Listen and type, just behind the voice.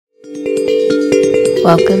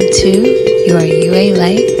Welcome to your UA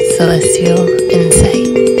Light Celestial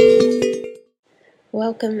Insight.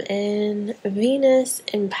 Welcome in. Venus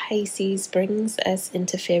in Pisces brings us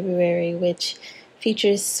into February, which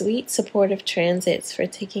features sweet supportive transits for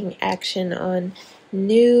taking action on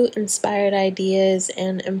new inspired ideas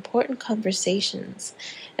and important conversations,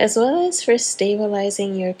 as well as for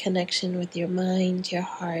stabilizing your connection with your mind, your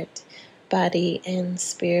heart, body, and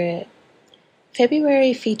spirit.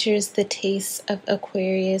 February features the taste of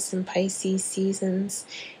Aquarius and Pisces seasons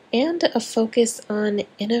and a focus on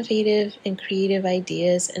innovative and creative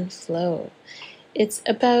ideas and flow. It's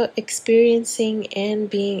about experiencing and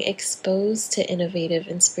being exposed to innovative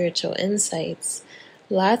and spiritual insights.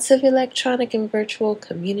 Lots of electronic and virtual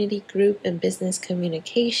community group and business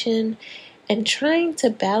communication, and trying to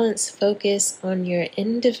balance focus on your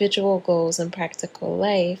individual goals and practical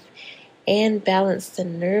life and balance the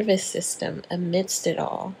nervous system amidst it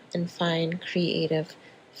all and find creative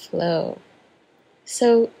flow.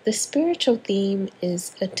 So the spiritual theme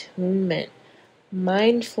is attunement,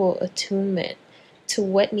 mindful attunement to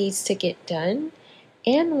what needs to get done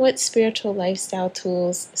and what spiritual lifestyle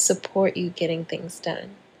tools support you getting things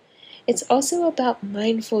done. It's also about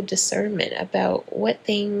mindful discernment about what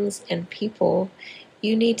things and people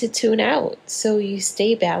you need to tune out so you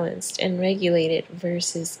stay balanced and regulated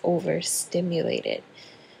versus overstimulated.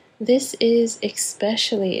 This is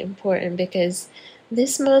especially important because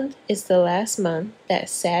this month is the last month that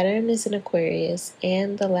Saturn is in Aquarius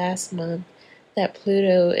and the last month that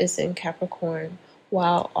Pluto is in Capricorn,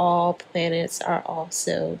 while all planets are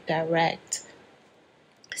also direct.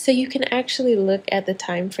 So you can actually look at the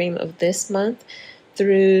time frame of this month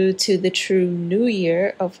through to the true new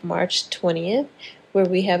year of March 20th, where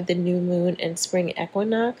we have the new moon and spring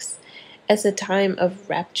equinox, as a time of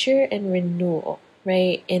rapture and renewal,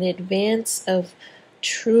 right? In advance of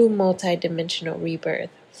true multidimensional rebirth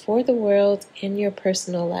for the world and your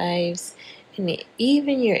personal lives and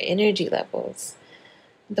even your energy levels.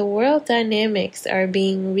 The world dynamics are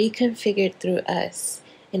being reconfigured through us,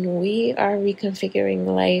 and we are reconfiguring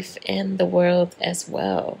life and the world as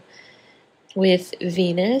well, with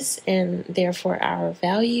Venus and therefore our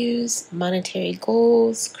values, monetary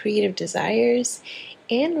goals, creative desires,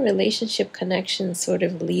 and relationship connections sort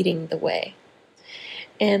of leading the way.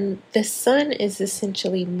 And the Sun is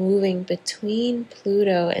essentially moving between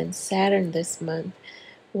Pluto and Saturn this month,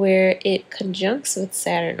 where it conjuncts with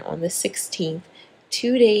Saturn on the 16th,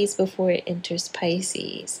 2 days before it enters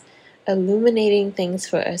Pisces, illuminating things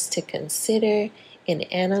for us to consider and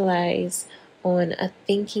analyze on a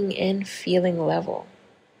thinking and feeling level,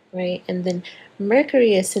 right? And then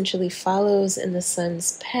Mercury essentially follows in the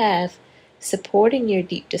Sun's path, supporting your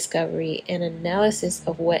deep discovery and analysis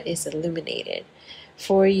of what is illuminated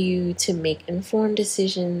for you to make informed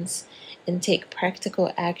decisions and take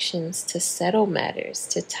practical actions to settle matters,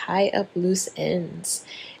 to tie up loose ends,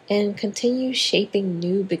 and continue shaping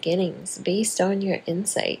new beginnings based on your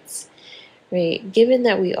insights. Right. Given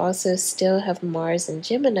that we also still have Mars in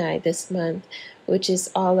Gemini this month, which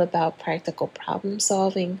is all about practical problem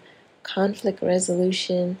solving, conflict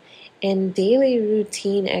resolution, and daily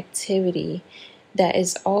routine activity that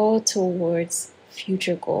is all towards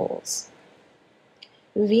future goals.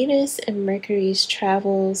 Venus and Mercury's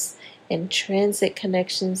travels and transit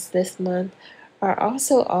connections this month are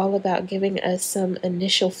also all about giving us some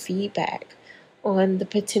initial feedback on the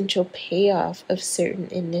potential payoff of certain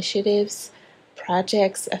initiatives,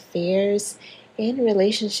 projects, affairs, and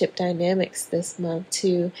relationship dynamics this month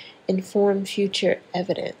to inform future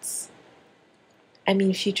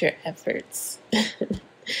future efforts.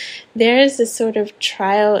 There is a sort of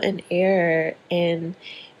trial and error and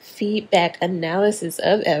feedback analysis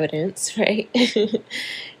of evidence, right?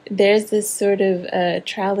 There's this sort of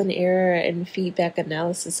trial and error and feedback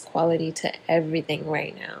analysis quality to everything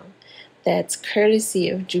right now. That's courtesy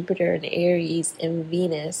of Jupiter and Aries and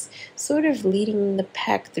Venus sort of leading the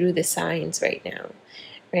pack through the signs right now,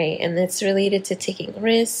 right? And that's related to taking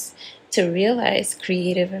risks to realize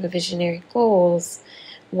creative and visionary goals,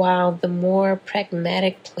 while the more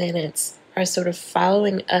pragmatic planets are sort of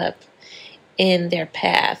following up in their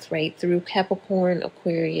path, right, through Capricorn,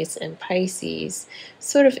 Aquarius, and Pisces,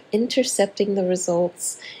 sort of intercepting the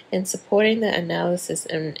results and supporting the analysis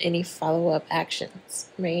and any follow-up actions,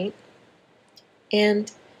 right?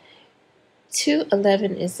 And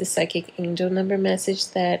 211 is the psychic angel number message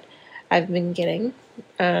that I've been getting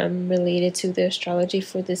related to the astrology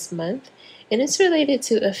for this month. And it's related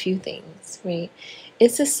to a few things, right?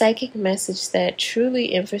 It's a psychic message that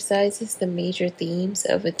truly emphasizes the major themes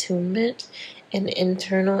of attunement and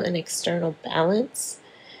internal and external balance,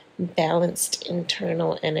 balanced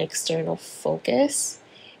internal and external focus,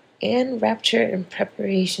 and rapture and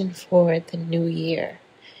preparation for the new year,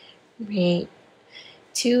 right?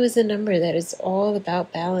 2 is a number that is all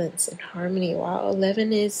about balance and harmony, while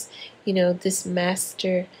 11 is, this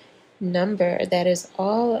master number that is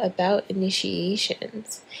all about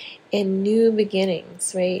initiations and new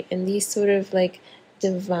beginnings, right? And these sort of like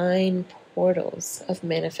divine portals of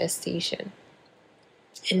manifestation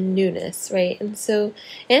and newness, right? And so,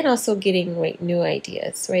 and also getting new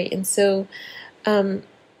ideas, right? And so,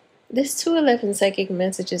 this 211 psychic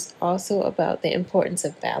message is also about the importance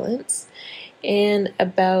of balance and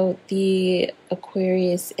about the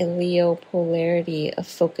Aquarius and Leo polarity of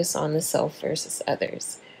focus on the self versus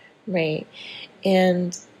others, right?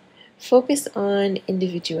 And focus on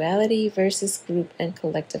individuality versus group and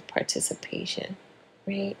collective participation,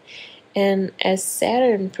 right? And as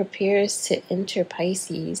Saturn prepares to enter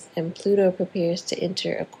Pisces and Pluto prepares to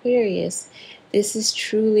enter Aquarius, this is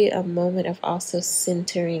truly a moment of also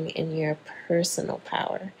centering in your personal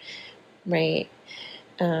power, right?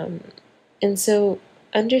 And so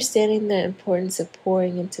understanding the importance of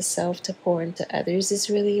pouring into self to pour into others is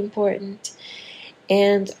really important.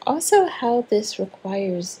 And also how this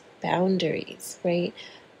requires boundaries, right?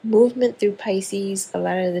 Movement through Pisces a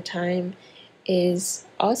lot of the time is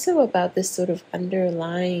also about this sort of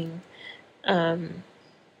underlying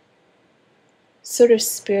sort of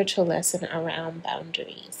spiritual lesson around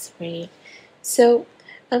boundaries, right? So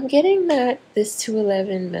I'm getting that this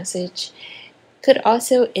 211 message could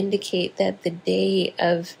also indicate that the day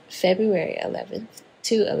of February 11th,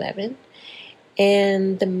 2/11,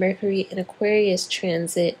 and the Mercury in Aquarius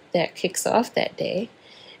transit that kicks off that day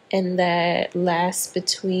and that lasts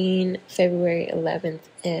between February 11th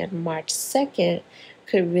and March 2nd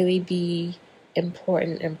could really be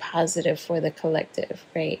important and positive for the collective,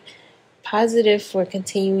 right? Positive for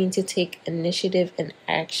continuing to take initiative and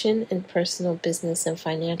action in personal business and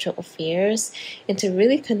financial affairs, and to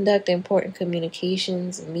really conduct important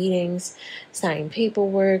communications, meetings, sign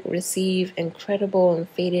paperwork, receive incredible and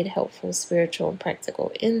fated helpful spiritual and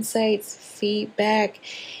practical insights, feedback,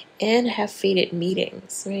 and have fated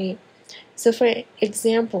meetings, right? So for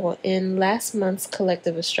example, in last month's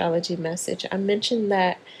collective astrology message, I mentioned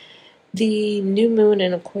that the new moon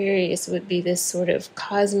in Aquarius would be this sort of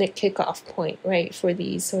cosmic kickoff point, right, for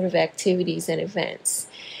these sort of activities and events.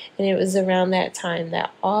 And it was around that time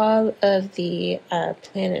that all of the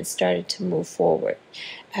planets started to move forward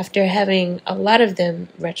after having a lot of them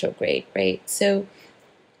retrograde, right? So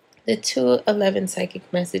the 211 psychic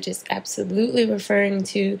message is absolutely referring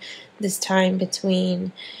to this time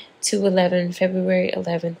between 2/11, February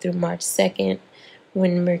 11th through March 2nd,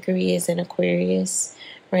 when Mercury is in Aquarius,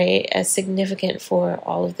 right, as significant for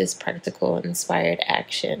all of this practical inspired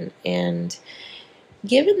action. And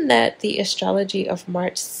given that the astrology of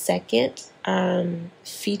March 2nd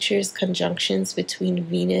features conjunctions between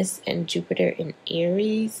Venus and Jupiter in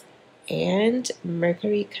Aries and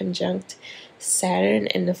Mercury conjunct Saturn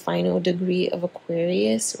in the final degree of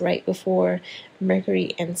Aquarius right before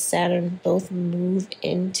Mercury and Saturn both move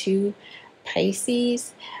into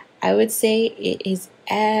Pisces, I would say it is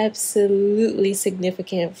absolutely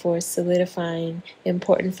significant for solidifying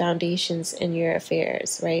important foundations in your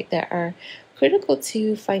affairs, right, that are critical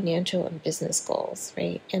to financial and business goals,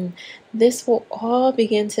 right? And this will all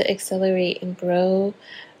begin to accelerate and grow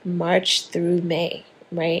March through May,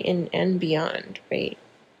 right, and beyond, right?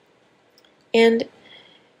 And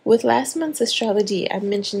with last month's astrology, I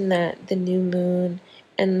mentioned that the new moon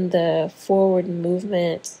and the forward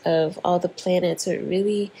movement of all the planets would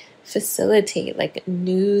really facilitate like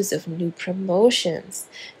news of new promotions,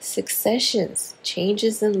 successions,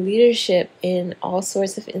 changes in leadership in all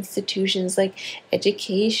sorts of institutions like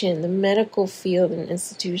education, the medical field and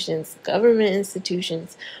institutions, government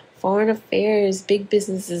institutions, foreign affairs, big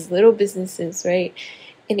businesses, little businesses, right?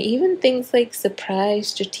 And even things like surprise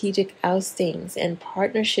strategic oustings and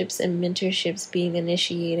partnerships and mentorships being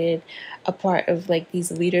initiated, a part of like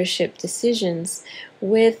these leadership decisions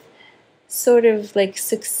with sort of like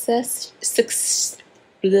successions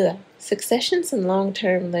and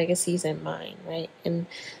long-term legacies in mind, right? And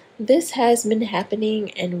this has been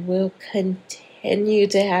happening and will continue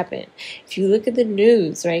to happen. If you look at the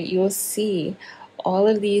news, right, you'll see all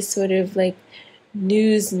of these sort of like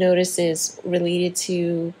news notices related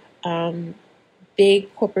to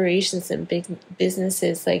big corporations and big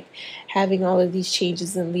businesses like having all of these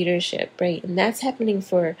changes in leadership, right? And that's happening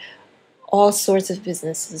for all sorts of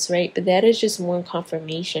businesses, right? But that is just one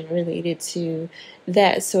confirmation related to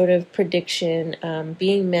that sort of prediction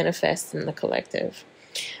being manifest in the collective.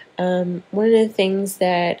 One of the things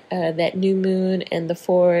that that new moon and the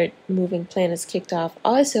forward moving planets kicked off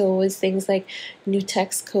also was things like new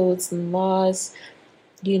tax codes and laws,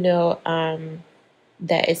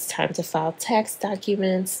 that it's time to file tax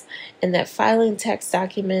documents, and that filing tax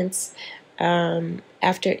documents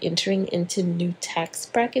after entering into new tax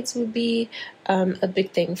brackets would be a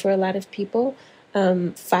big thing for a lot of people.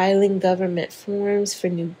 Filing government forms for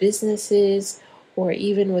new businesses, or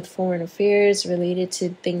even with foreign affairs related to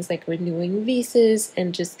things like renewing visas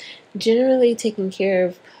and just generally taking care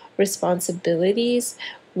of responsibilities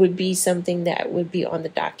would be something that would be on the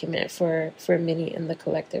document for many in the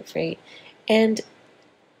collective, right? And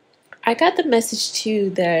I got the message too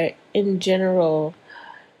that in general,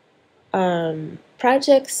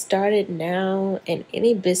 projects started now, and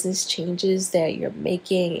any business changes that you're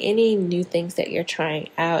making, any new things that you're trying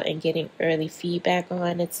out and getting early feedback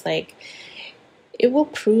on, it's like it will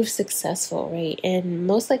prove successful, right? And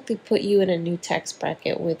most likely put you in a new tax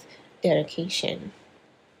bracket with dedication.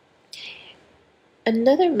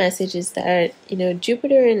 Another message is that,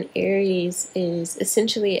 Jupiter in Aries is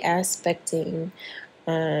essentially aspecting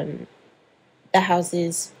the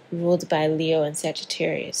houses ruled by Leo and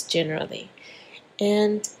Sagittarius generally.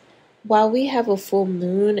 And while we have a full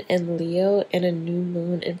moon in Leo and a new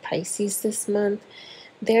moon in Pisces this month,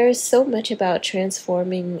 there is so much about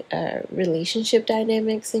transforming relationship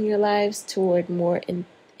dynamics in your lives toward more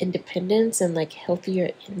independence and like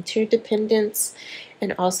healthier interdependence,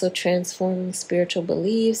 and also transforming spiritual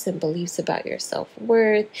beliefs and beliefs about your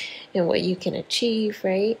self-worth and what you can achieve,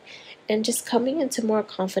 right? And just coming into more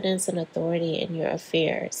confidence and authority in your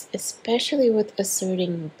affairs, especially with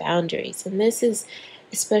asserting boundaries. And this is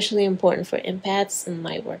especially important for empaths and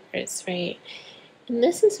light workers, right? And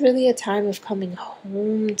this is really a time of coming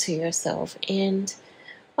home to yourself and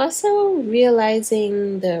also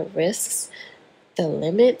realizing the risks, the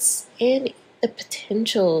limits, and the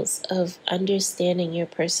potentials of understanding your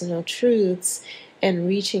personal truths and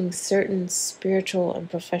reaching certain spiritual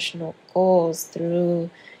and professional goals through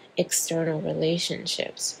external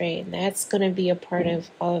relationships, right? And that's going to be a part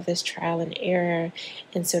of all of this trial and error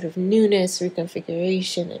and sort of newness,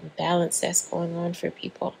 reconfiguration, and balance that's going on for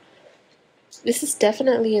people. This is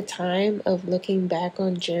definitely a time of looking back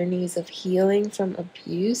on journeys of healing from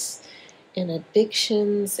abuse and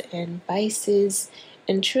addictions and vices,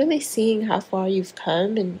 and truly seeing how far you've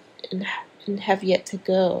come and have yet to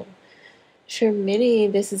go. For many,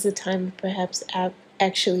 this is a time of perhaps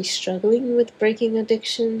actually struggling with breaking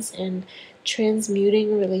addictions and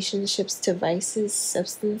transmuting relationships to vices,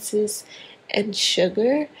 substances, and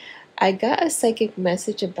sugar. I got a psychic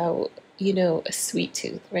message about, a sweet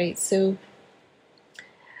tooth, right? So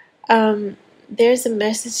there's a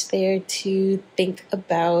message there to think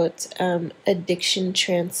about addiction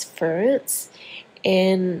transference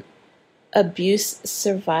and abuse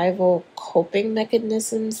survival coping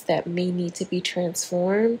mechanisms that may need to be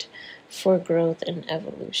transformed for growth and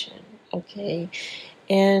evolution, okay?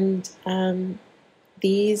 And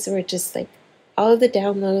these were just like all of the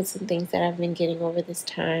downloads and things that I've been getting over this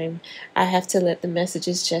time. I have to let the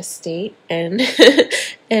messages gestate and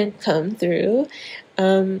and come through.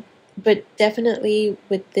 But definitely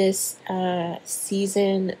with this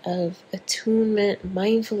season of attunement,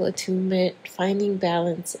 mindful attunement, finding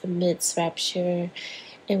balance amidst rapture.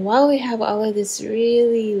 And while we have all of this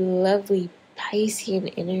really lovely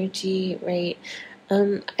Piscean energy, right,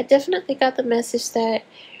 I definitely got the message that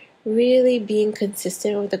really being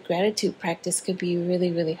consistent with a gratitude practice could be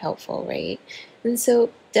really, really helpful, right? And so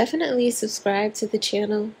definitely subscribe to the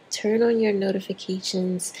channel, turn on your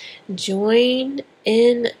notifications, join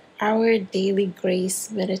in our daily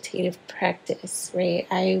grace meditative practice, right?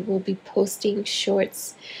 I will be posting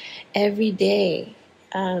shorts every day,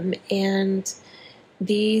 and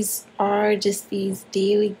these are just these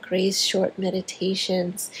daily grace short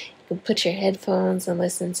meditations. You can put your headphones and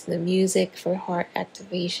listen to the music for heart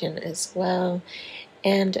activation as well,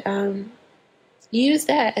 and use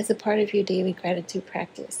that as a part of your daily gratitude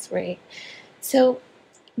practice, right? So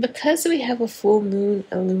because we have a full moon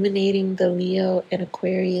illuminating the Leo and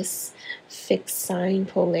Aquarius fixed sign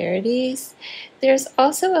polarities, there's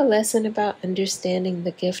also a lesson about understanding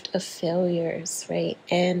the gift of failures, right?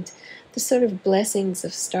 And the sort of blessings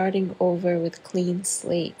of starting over with clean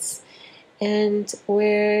slates. And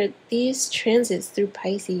where these transits through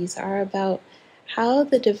Pisces are about how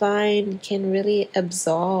the divine can really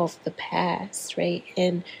absolve the past, right?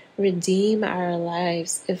 And redeem our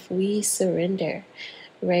lives if we surrender,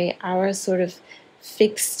 right? Our sort of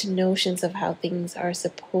fixed notions of how things are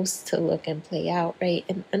supposed to look and play out, right?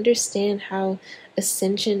 And understand how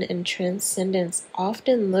ascension and transcendence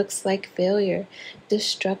often looks like failure,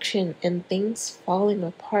 destruction, and things falling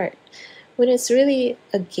apart, when it's really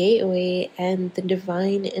a gateway and the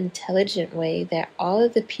divine, intelligent way that all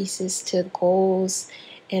of the pieces to goals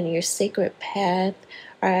and your sacred path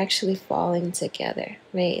are actually falling together,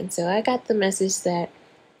 right? And so I got the message that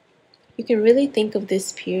you can really think of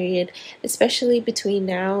this period, especially between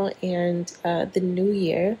now and the new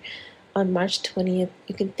year on March 20th.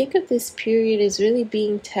 You can think of this period as really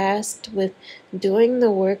being tasked with doing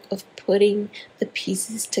the work of putting the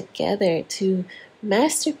pieces together to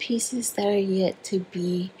masterpieces that are yet to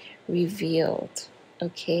be revealed.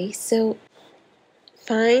 Okay, so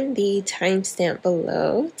find the timestamp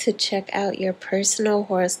below to check out your personal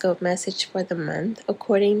horoscope message for the month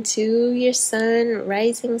according to your sun,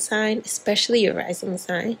 rising sign, especially your rising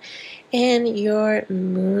sign, and your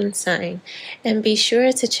moon sign. And be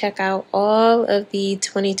sure to check out all of the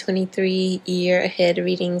 2023 year ahead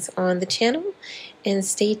readings on the channel. And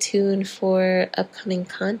stay tuned for upcoming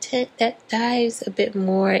content that dives a bit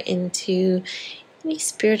more into any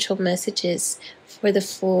spiritual messages for the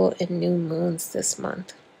full and new moons this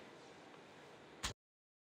month.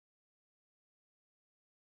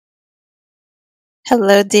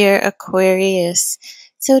 Hello, dear Aquarius.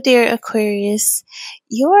 So, dear Aquarius,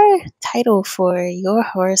 your title for your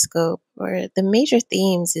horoscope, or the major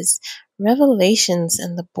themes, is revelations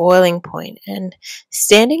and the boiling point, and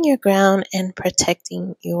standing your ground and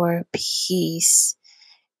protecting your peace.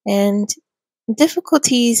 And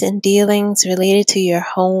difficulties and dealings related to your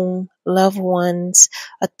home, loved ones,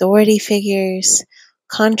 authority figures,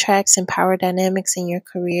 contracts, and power dynamics in your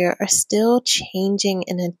career are still changing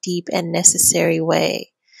in a deep and necessary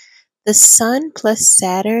way. The Sun plus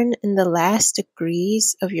Saturn in the last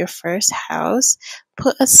degrees of your first house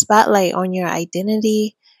put a spotlight on your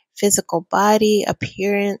identity, physical body,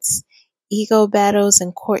 appearance, ego battles,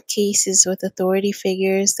 and court cases with authority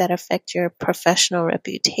figures that affect your professional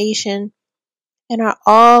reputation, and are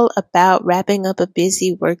all about wrapping up a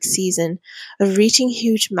busy work season of reaching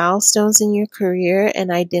huge milestones in your career and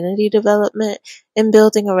identity development and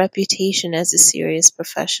building a reputation as a serious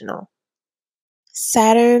professional.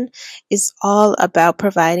 Saturn is all about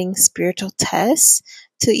providing spiritual tests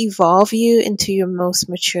to evolve you into your most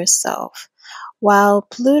mature self, while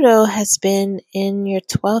Pluto has been in your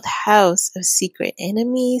 12th house of secret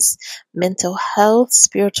enemies, mental health,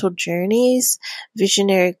 spiritual journeys,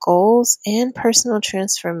 visionary goals, and personal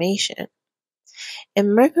transformation.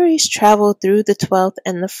 And Mercury's travel through the 12th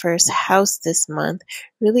and the first house this month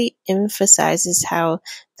really emphasizes how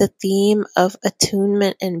the theme of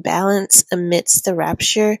attunement and balance amidst the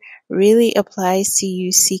rapture really applies to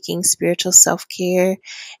you seeking spiritual self-care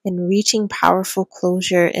and reaching powerful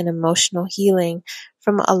closure and emotional healing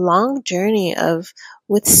from a long journey of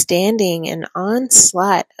withstanding an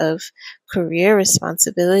onslaught of career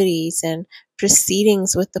responsibilities and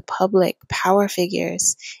proceedings with the public, power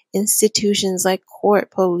figures, institutions like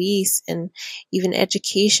court, police, and even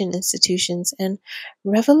education institutions, and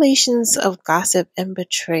revelations of gossip and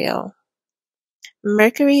betrayal.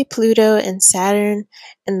 Mercury, Pluto, and Saturn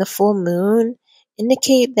and the full moon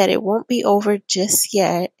indicate that it won't be over just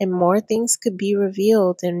yet, and more things could be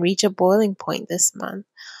revealed and reach a boiling point this month,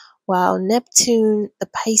 while Neptune, the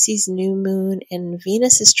Pisces new moon, and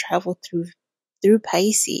Venus's travel through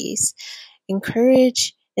Pisces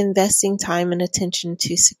encourage investing time and attention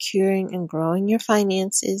to securing and growing your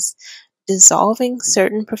finances, dissolving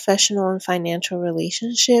certain professional and financial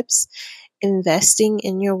relationships, investing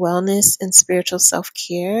in your wellness and spiritual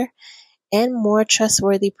self-care, and more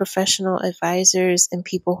trustworthy professional advisors and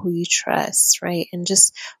people who you trust, right? And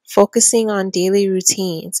just focusing on daily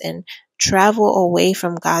routines and travel away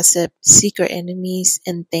from gossip, secret enemies,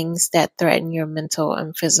 and things that threaten your mental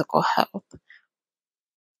and physical health.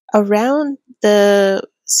 Around the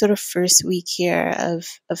sort of first week here of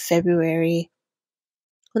February,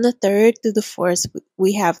 on the 3rd through the 4th,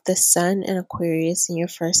 we have the Sun in Aquarius in your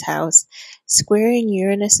first house, squaring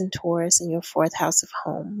Uranus and Taurus in your 4th house of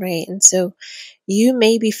home, right? And so you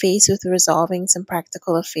may be faced with resolving some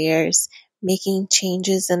practical affairs, making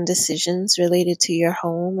changes and decisions related to your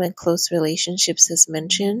home and close relationships as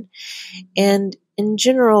mentioned. And in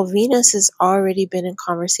general, Venus has already been in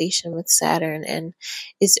conversation with Saturn and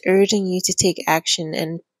is urging you to take action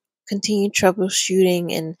and continue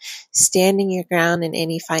troubleshooting and standing your ground in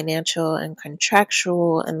any financial and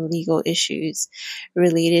contractual and legal issues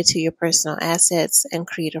related to your personal assets and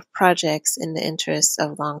creative projects in the interests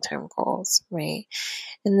of long-term goals, right?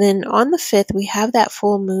 And then on the 5th, we have that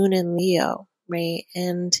full moon in Leo, right?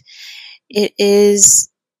 And it is,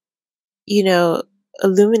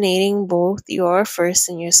 illuminating both your first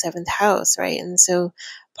and your seventh house, right? And so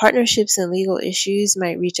partnerships and legal issues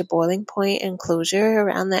might reach a boiling point and closure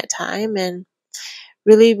around that time. And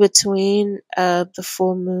really between the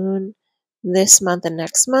full moon this month and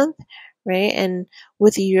next month, right? And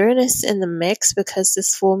with Uranus in the mix, because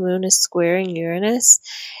this full moon is squaring Uranus,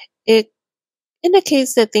 it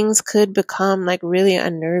indicates that things could become like really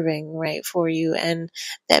unnerving, right, for you, and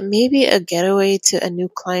that maybe a getaway to a new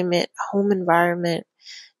climate, home environment,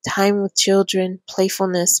 time with children,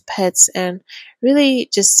 playfulness, pets, and really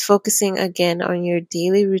just focusing again on your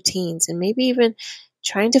daily routines and maybe even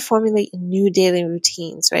trying to formulate new daily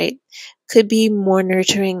routines, right, could be more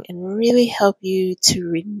nurturing and really help you to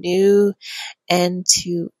renew and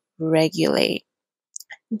to regulate.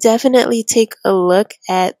 Definitely take a look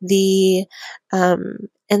at the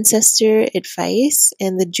ancestor advice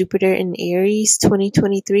and the Jupiter in Aries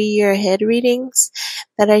 2023 year ahead readings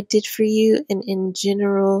that I did for you. And in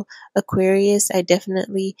general, Aquarius, I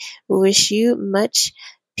definitely wish you much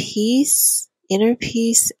peace, inner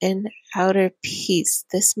peace, and outer peace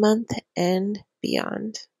this month and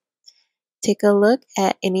beyond. Take a look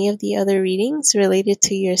at any of the other readings related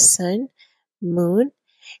to your sun, moon,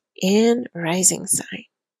 and rising sign.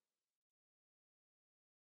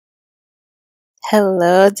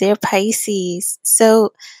 Hello, dear Pisces.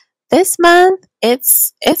 So this month,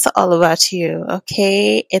 it's all about you,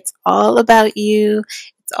 okay? It's all about you.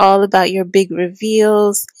 It's all about your big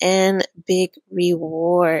reveals and big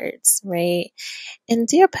rewards, right? And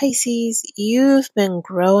dear Pisces, you've been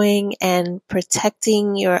growing and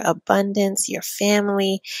protecting your abundance, your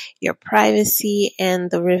family, your privacy,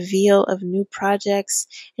 and the reveal of new projects,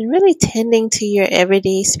 and really tending to your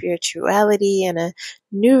everyday spirituality and a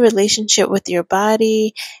new relationship with your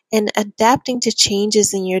body, and adapting to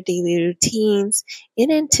changes in your daily routines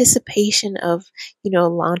in anticipation of,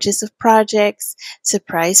 launches of projects,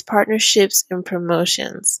 surprise partnerships, and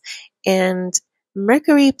promotions. And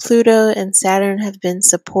Mercury, Pluto, and Saturn have been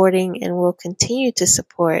supporting and will continue to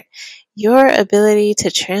support your ability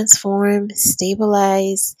to transform,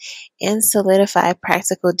 stabilize, and solidify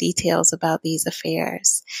practical details about these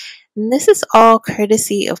affairs. And this is all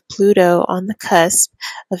courtesy of Pluto on the cusp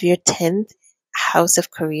of your 10th house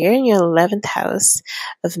of career and your 11th house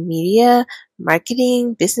of media,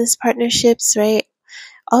 marketing, business partnerships, right?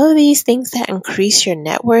 All of these things that increase your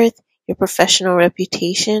net worth, your professional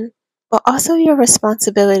reputation, but also your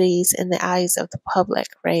responsibilities in the eyes of the public,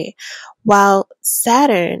 right? While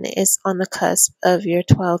Saturn is on the cusp of your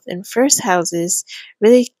 12th and first houses,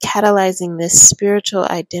 really catalyzing this spiritual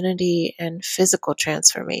identity and physical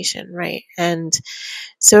transformation, right? And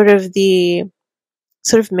sort of the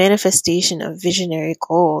manifestation of visionary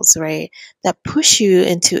goals, right? That push you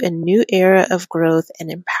into a new era of growth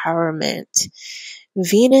and empowerment.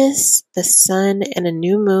 Venus, the sun, and a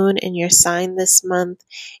new moon in your sign this month,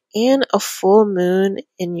 and a full moon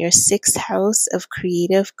in your sixth house of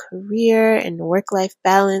creative career and work-life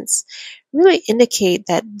balance really indicate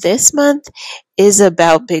that this month is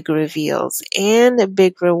about big reveals and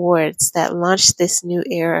big rewards that launch this new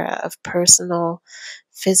era of personal,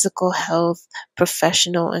 physical health,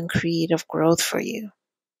 professional, and creative growth for you.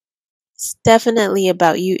 It's definitely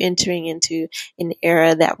about you entering into an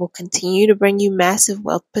era that will continue to bring you massive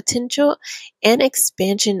wealth potential and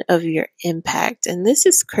expansion of your impact. And this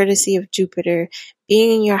is courtesy of Jupiter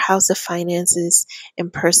being in your house of finances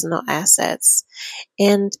and personal assets.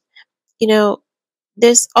 And,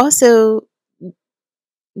 there's also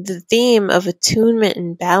the theme of attunement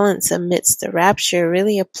and balance amidst the rapture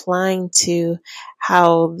really applying to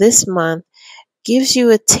how this month gives you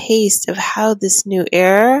a taste of how this new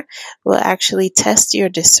era will actually test your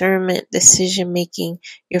discernment, decision making,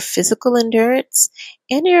 your physical endurance,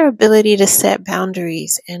 and your ability to set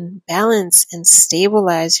boundaries and balance and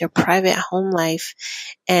stabilize your private home life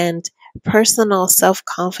and personal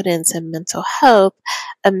self-confidence and mental health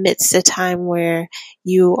amidst a time where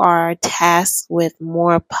you are tasked with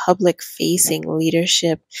more public-facing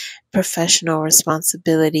leadership, professional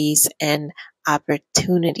responsibilities, and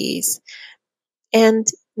opportunities. And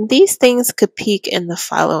these things could peak in the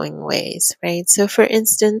following ways, right? So for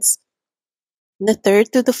instance, the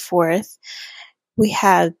 3rd through the 4th, we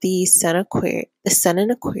have the sun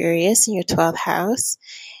in Aquarius in your 12th house,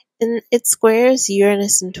 and it squares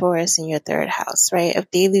Uranus and Taurus in your 3rd house, right?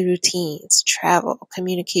 Of daily routines, travel,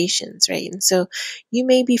 communications, right? And so you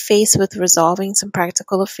may be faced with resolving some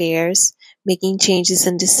practical affairs, making changes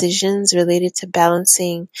and decisions related to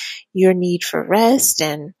balancing your need for rest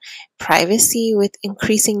and privacy with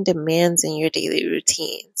increasing demands in your daily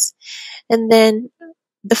routines. And then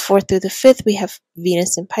the 4th through the 5th, we have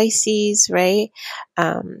Venus in Pisces, right?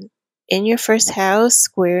 In your first house,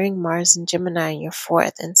 squaring Mars and Gemini in your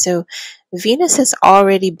 4th. And so Venus has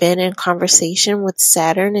already been in conversation with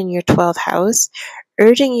Saturn in your 12th house,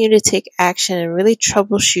 urging you to take action and really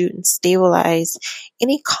troubleshoot and stabilize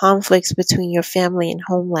any conflicts between your family and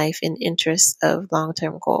home life in interest of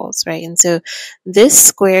long-term goals, right? And so this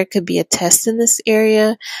square could be a test in this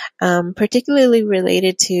area, particularly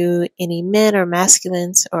related to any men or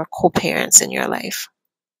masculines or co-parents in your life.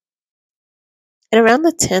 And around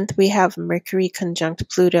the 10th, we have Mercury conjunct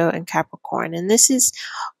Pluto and Capricorn. And this is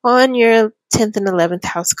on your 10th and 11th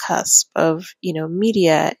house cusp of,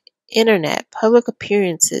 media, internet, public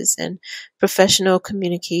appearances, and professional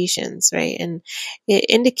communications, right? And it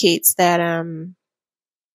indicates that,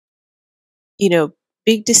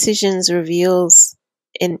 big decisions reveals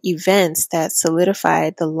in events that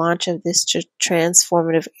solidify the launch of this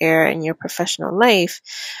transformative era in your professional life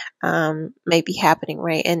might be happening,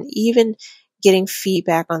 right? And even getting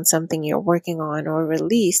feedback on something you're working on or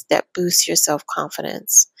release that boosts your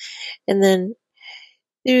self-confidence. And then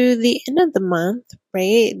through the end of the month,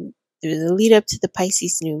 right, through the lead up to the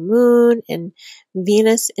Pisces new moon and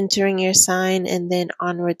Venus entering your sign and then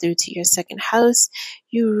onward through to your second house,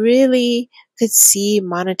 you really could see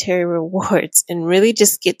monetary rewards and really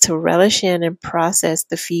just get to relish in and process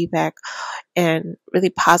the feedback and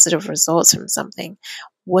really positive results from something,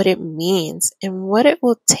 what it means and what it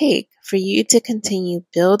will take for you to continue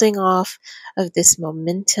building off of this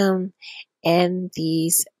momentum and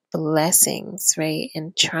these blessings, right?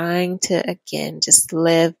 And trying to, again, just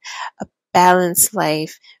live a balanced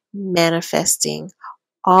life, manifesting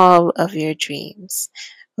all of your dreams.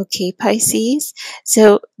 Okay, Pisces.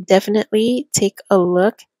 So definitely take a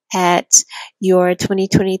look at your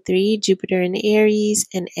 2023 Jupiter in Aries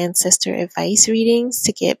and Ancestor Advice readings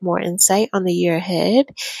to get more insight on the year ahead.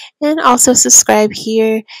 And also subscribe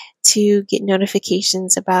here to get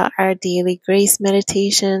notifications about our daily grace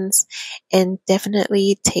meditations. And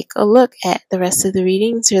definitely take a look at the rest of the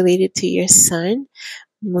readings related to your sun,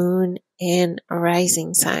 moon, and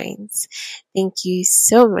rising signs. Thank you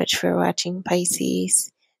so much for watching,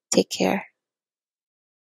 Pisces. Take care.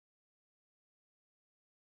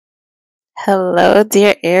 Hello,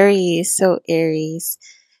 dear Aries. So, Aries,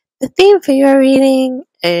 the theme for your reading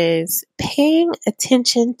is paying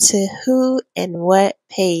attention to who and what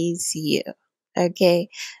pays you. Okay,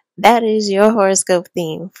 that is your horoscope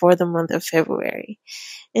theme for the month of February.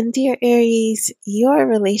 And dear Aries, your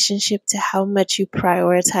relationship to how much you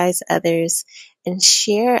prioritize others and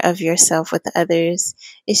share of yourself with others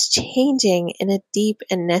is changing in a deep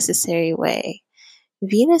and necessary way.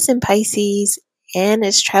 Venus in Pisces and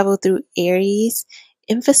its travel through Aries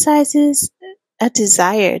emphasizes a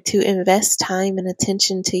desire to invest time and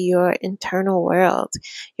attention to your internal world,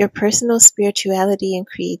 your personal spirituality and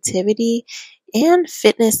creativity, and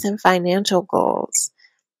fitness and financial goals.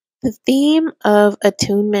 The theme of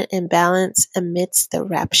attunement and balance amidst the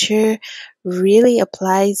rapture really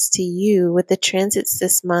applies to you with the transits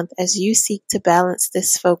this month as you seek to balance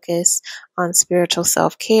this focus on spiritual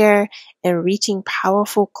self-care and reaching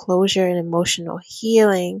powerful closure and emotional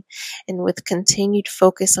healing, and with continued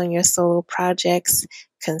focus on your solo projects,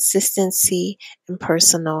 consistency, and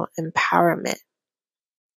personal empowerment.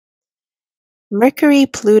 Mercury,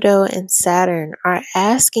 Pluto, and Saturn are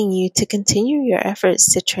asking you to continue your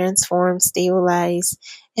efforts to transform, stabilize,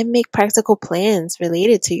 and make practical plans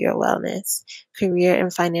related to your wellness, career,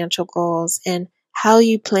 and financial goals, and how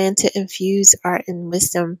you plan to infuse art and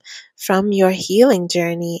wisdom from your healing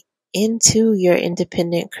journey into your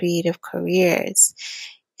independent creative careers.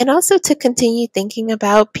 And also to continue thinking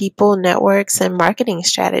about people, networks, and marketing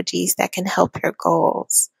strategies that can help your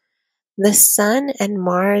goals. The Sun and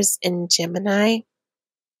Mars in Gemini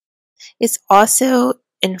is also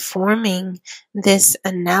informing this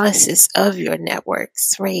analysis of your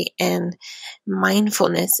networks, right? And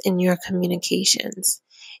mindfulness in your communications.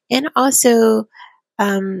 And also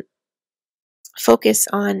focus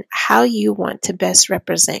on how you want to best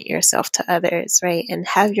represent yourself to others, right? And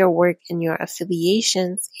have your work and your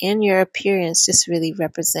affiliations and your appearance just really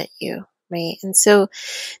represent you, right? And so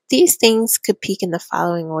these things could peak in the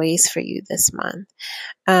following ways for you this month.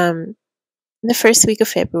 In the first week of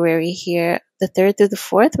February here, the 3rd through the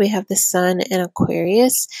 4th, we have the Sun in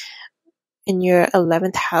Aquarius in your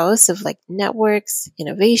 11th house of like networks,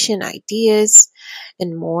 innovation, ideas,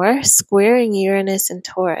 and more, squaring Uranus and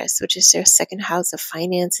Taurus, which is your second house of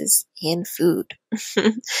finances and food.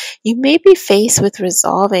 You may be faced with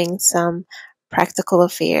resolving some practical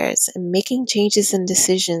affairs and making changes and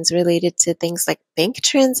decisions related to things like bank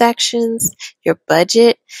transactions, your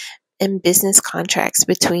budget, and business contracts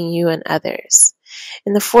between you and others.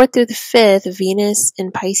 In the 4th through the 5th, Venus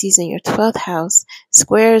in Pisces in your 12th house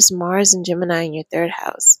squares Mars and Gemini in your 3rd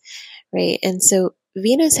house, right? And so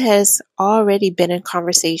Venus has already been in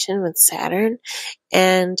conversation with Saturn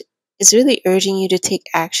and is really urging you to take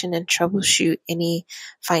action and troubleshoot any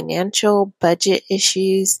financial budget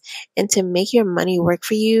issues and to make your money work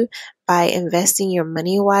for you by investing your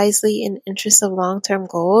money wisely in interest of long-term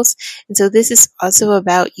goals. And so this is also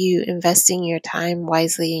about you investing your time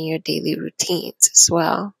wisely in your daily routines as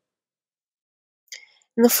well.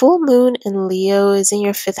 And the full moon in Leo is in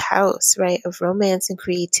your 5th house, right, of romance and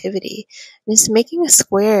creativity. And it's making a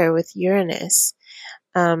square with Uranus.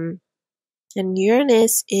 And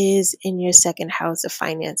Uranus is in your 2nd house of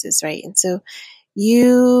finances, right? And so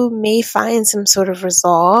you may find some sort of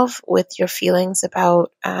resolve with your feelings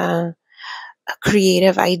about a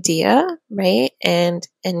creative idea, right? And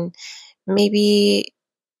maybe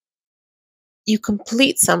you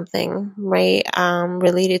complete something, right?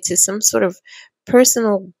 Related to some sort of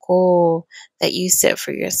personal goal that you set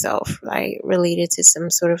for yourself, right? Related to some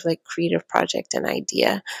sort of like creative project and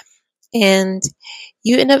idea. And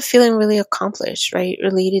you end up feeling really accomplished, right?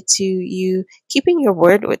 Related to you keeping your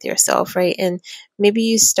word with yourself, right? And maybe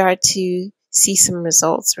you start to see some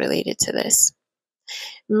results related to this.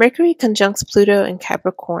 Mercury conjuncts Pluto in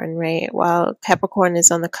Capricorn, right? While Capricorn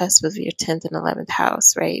is on the cusp of your 10th and 11th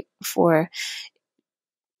house, right? Before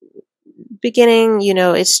beginning,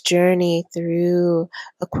 its journey through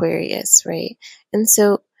Aquarius, right? And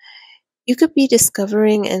so you could be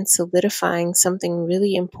discovering and solidifying something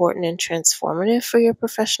really important and transformative for your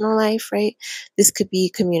professional life, right? This could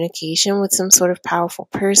be communication with some sort of powerful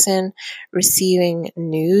person, receiving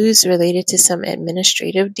news related to some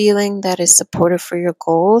administrative dealing that is supportive for your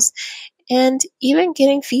goals, and even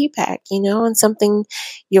getting feedback, on something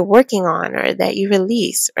you're working on or that you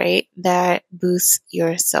release, right? That boosts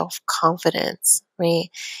your self-confidence, right?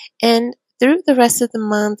 And through the rest of the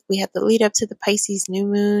month, we have the lead up to the Pisces new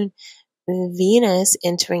moon, Venus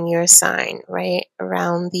entering your sign, right,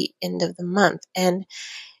 around the end of the month. And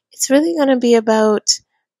it's really going to be about,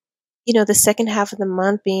 the second half of the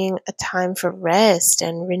month being a time for rest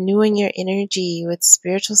and renewing your energy with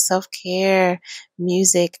spiritual self-care,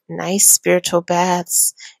 music, nice spiritual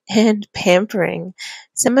baths, and pampering.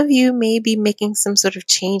 Some of you may be making some sort of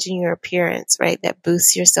change in your appearance, right, that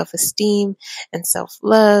boosts your self-esteem and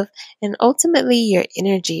self-love and ultimately your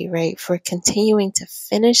energy, right, for continuing to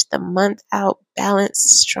finish the month out balanced,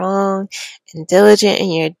 strong, and diligent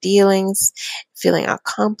in your dealings, feeling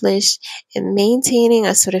accomplished, and maintaining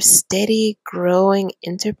a sort of steady, growing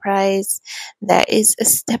enterprise that is a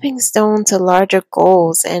stepping stone to larger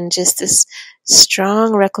goals and just this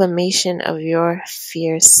strong reclamation of your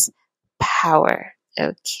fierce power.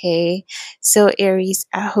 Okay, so Aries,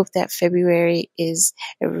 I hope that February is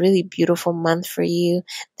a really beautiful month for you,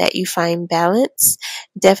 that you find balance.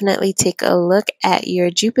 Definitely take a look at your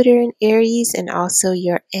Jupiter in Aries and also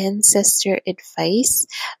your ancestor advice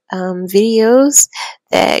videos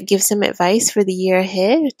that give some advice for the year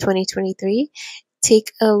ahead, 2023.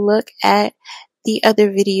 Take a look at the other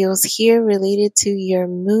videos here related to your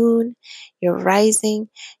moon, your rising,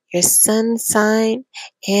 your sun sign,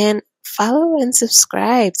 and follow and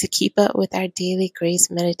subscribe to keep up with our daily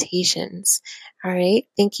grace meditations. All right.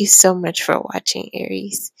 Thank you so much for watching,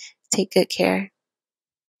 Aries. Take good care.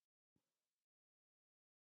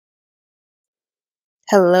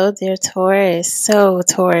 Hello there, Taurus. So,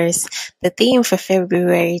 Taurus, the theme for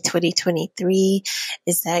February 2023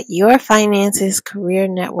 is that your finances, career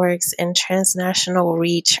networks, and transnational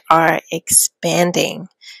reach are expanding.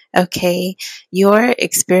 Okay, your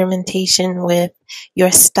experimentation with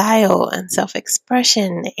your style and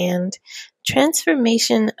self-expression and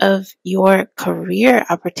transformation of your career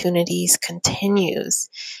opportunities continues.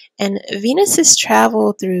 And Venus's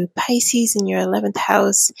travel through Pisces in your 11th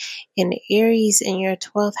house and Aries in your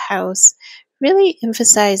 12th house really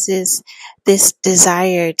emphasizes this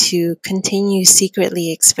desire to continue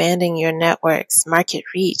secretly expanding your networks, market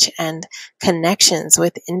reach, and connections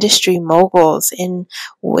with industry moguls in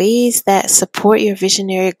ways that support your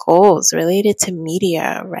visionary goals related to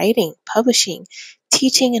media, writing, publishing,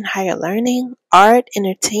 teaching and higher learning, art,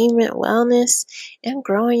 entertainment, wellness, and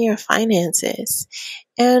growing your finances.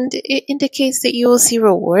 And it indicates that you will see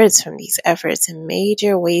rewards from these efforts in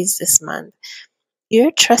major ways this month.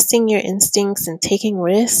 You're trusting your instincts and taking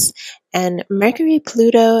risks, and Mercury,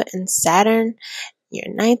 Pluto, and Saturn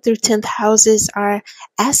Your 9th through 10th houses are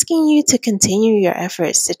asking you to continue your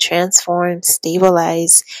efforts to transform,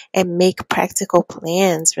 stabilize, and make practical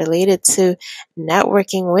plans related to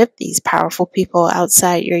networking with these powerful people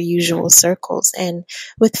outside your usual circles and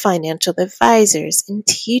with financial advisors and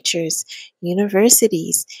teachers,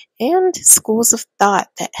 universities, and schools of thought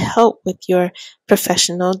that help with your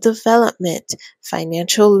professional development,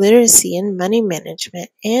 financial literacy, and money management,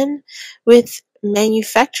 and with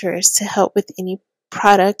manufacturers to help with any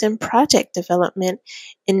product and project development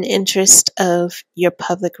in the interest of your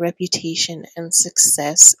public reputation and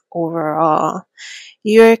success overall.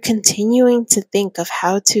 You're continuing to think of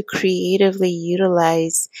how to creatively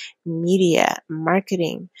utilize media,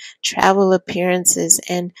 marketing, travel appearances,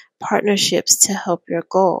 and partnerships to help your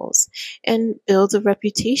goals and build a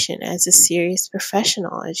reputation as a serious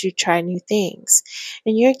professional as you try new things.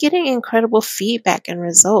 And you're getting incredible feedback and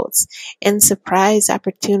results and surprise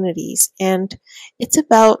opportunities. And it's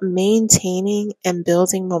about maintaining and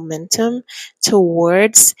building momentum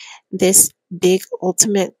towards this big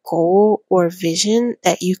ultimate goal or vision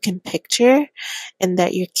that you can picture and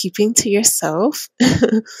that you're keeping to yourself.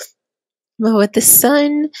 But with the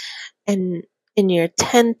sun and in your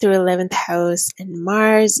 10th through 11th house and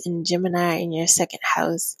Mars and Gemini in your second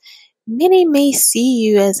house, many may see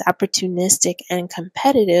you as opportunistic and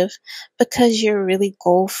competitive because you're really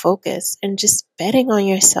goal focused and just betting on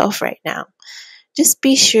yourself right now. Just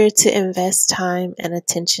be sure to invest time and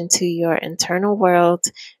attention to your internal world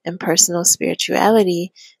and personal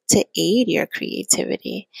spirituality to aid your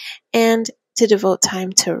creativity and to devote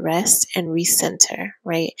time to rest and recenter,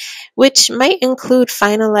 right? Which might include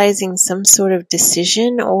finalizing some sort of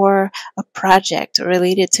decision or a project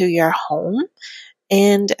related to your home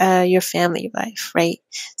and your family life, right?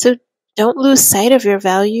 So don't lose sight of your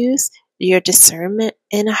values, your discernment,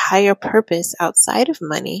 and a higher purpose outside of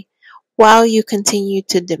money, while you continue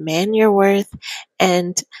to demand your worth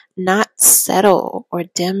and not settle or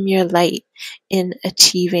dim your light in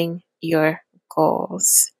achieving your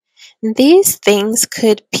goals. These things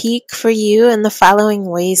could peak for you in the following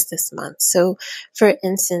ways this month. So, for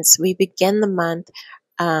instance, we begin the month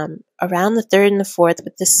around the 3rd and the 4th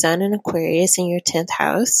with the Sun in Aquarius in your 10th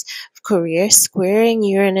house of career, squaring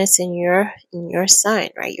Uranus in your sign,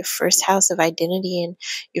 right? Your first house of identity and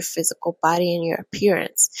your physical body and your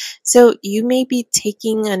appearance. So you may be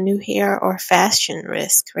taking a new hair or fashion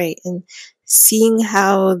risk, right? And seeing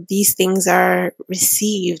how these things are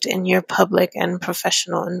received in your public and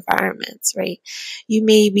professional environments, right? You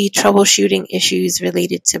may be troubleshooting issues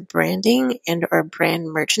related to branding and or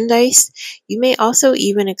brand merchandise. You may also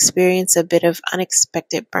even experience a bit of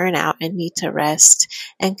unexpected burnout and need to rest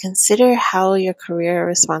and consider how your career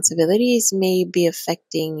responsibilities may be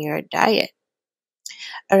affecting your diet.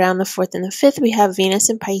 Around the 4th and the 5th, we have Venus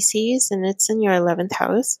in Pisces, and it's in your 11th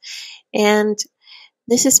house. And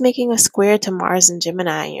this is making a square to Mars and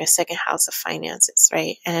Gemini in your second house of finances,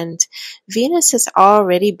 right? And Venus has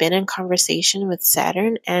already been in conversation with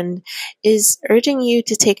Saturn and is urging you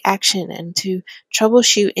to take action and to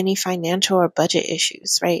troubleshoot any financial or budget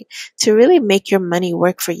issues, right? To really make your money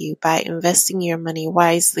work for you by investing your money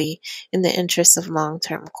wisely in the interest of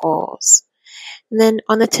long-term goals. And then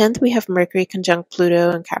on the 10th, we have Mercury conjunct Pluto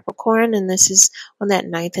and Capricorn, and this is on that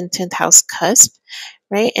 9th and 10th house cusp,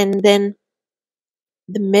 right? And then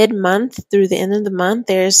the mid-month through the end of the month,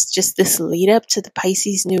 there's just this lead up to the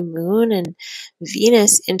Pisces new moon and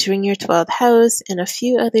Venus entering your 12th house and a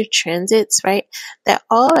few other transits, right? That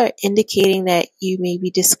all are indicating that you may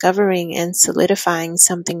be discovering and solidifying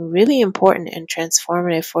something really important and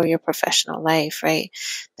transformative for your professional life, right?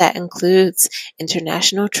 That includes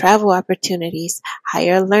international travel opportunities,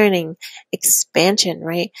 higher learning, expansion,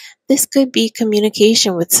 right? This could be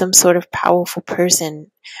communication with some sort of powerful person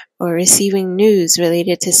or receiving news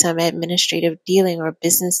related to some administrative dealing or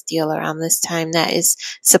business deal around this time that is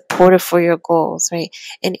supportive for your goals, right?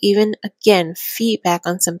 And even, again, feedback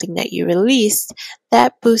on something that you released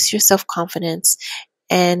that boosts your self-confidence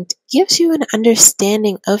and gives you an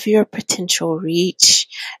understanding of your potential reach,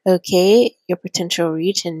 okay? Your potential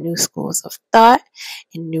reach in new schools of thought,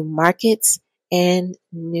 in new markets, and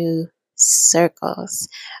new circles.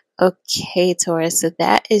 Okay, Taurus, so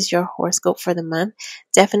that is your horoscope for the month.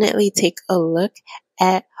 Definitely take a look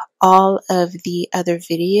at all of the other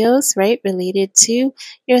videos, right, related to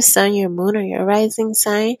your sun, your moon, or your rising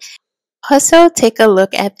sign. Also, take a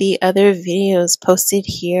look at the other videos posted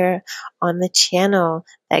here on the channel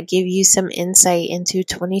that give you some insight into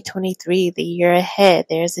 2023, the year ahead.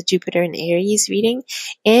 There's a Jupiter and Aries reading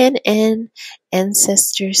and an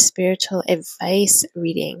ancestor spiritual advice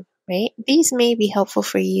reading. right? These may be helpful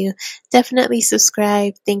for you. Definitely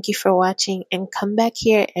subscribe. Thank you for watching, and come back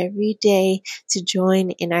here every day to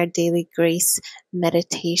join in our daily grace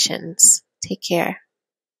meditations. Take care.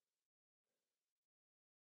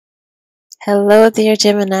 Hello there,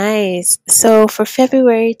 Geminis. So for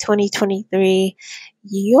February 2023,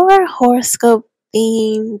 your horoscope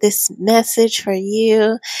theme, this message for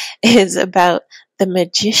you is about the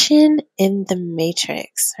magician in the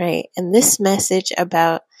matrix, right? And this message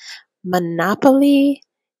about monopoly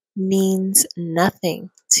means nothing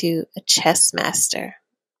to a chess master.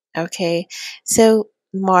 Okay, so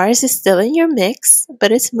Mars is still in your mix,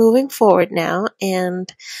 but it's moving forward now.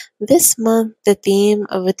 And this month, the theme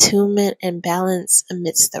of attunement and balance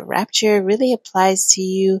amidst the rapture really applies to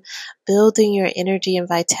you building your energy and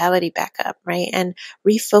vitality back up, right? And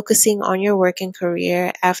refocusing on your work and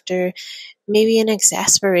career after maybe an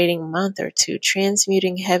exasperating month or two,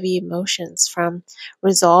 transmuting heavy emotions from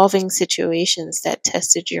resolving situations that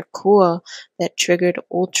tested your cool, that triggered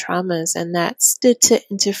old traumas, and that stood to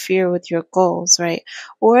interfere with your goals, right?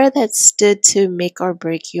 Or that stood to make or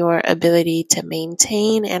break your ability to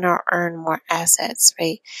maintain and or earn more assets,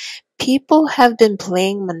 right? People have been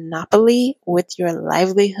playing Monopoly with your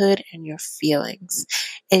livelihood and your feelings,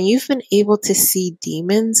 and you've been able to see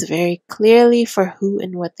demons very clearly for who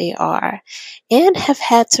and what they are, and have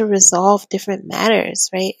had to resolve different matters,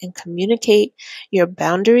 right? And communicate your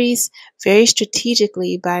boundaries very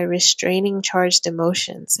strategically by restraining charged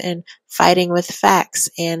emotions and fighting with facts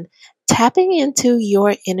and tapping into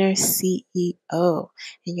your inner CEO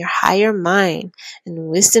and your higher mind and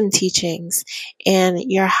wisdom teachings and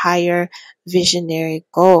your higher visionary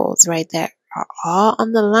goals, right? That are all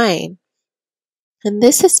on the line. And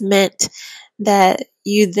this has meant that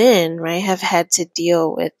you then, right, have had to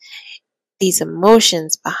deal with these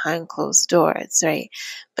emotions behind closed doors, right?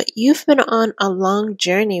 But you've been on a long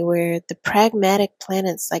journey where the pragmatic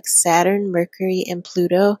planets like Saturn, Mercury, and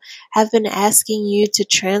Pluto have been asking you to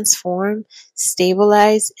transform,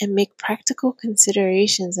 stabilize, and make practical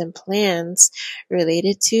considerations and plans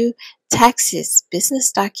related to taxes,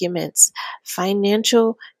 business documents,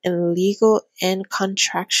 financial and legal and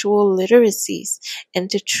contractual literacies, and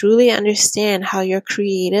to truly understand how your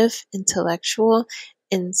creative, intellectual,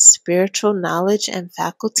 in spiritual knowledge and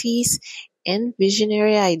faculties and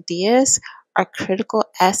visionary ideas are critical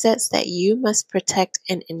assets that you must protect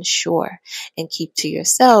and ensure and keep to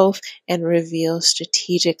yourself and reveal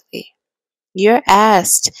strategically. You're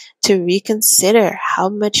asked to reconsider how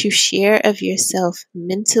much you share of yourself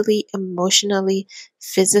mentally, emotionally,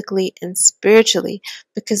 physically, and spiritually,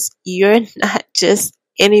 because you're not just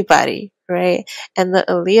anybody, right? And the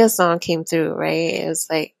Aaliyah song came through, right? It was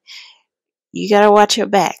like, you gotta watch your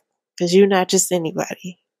back because you're not just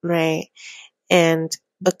anybody, right? And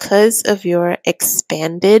because of your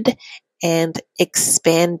expanded and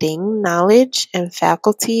expanding knowledge and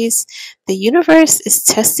faculties, the universe is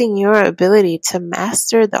testing your ability to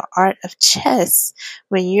master the art of chess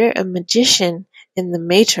when you're a magician in the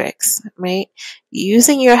matrix, right?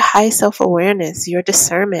 Using your high self-awareness, your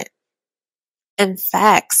discernment, and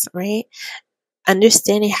facts, right?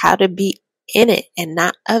 Understanding how to be in it and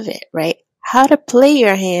not of it, right? How to play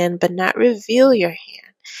your hand but not reveal your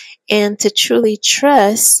hand. And to truly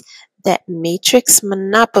trust that matrix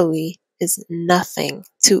monopoly is nothing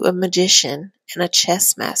to a magician and a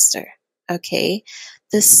chess master. Okay?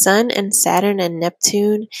 The Sun and Saturn and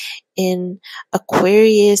Neptune in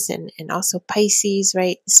Aquarius and also Pisces,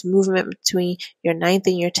 right? This movement between your ninth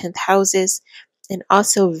and your 10th houses, and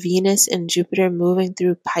also Venus and Jupiter moving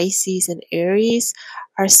through Pisces and Aries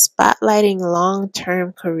are spotlighting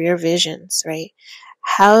long-term career visions, right?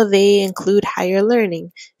 How they include higher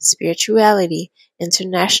learning, spirituality,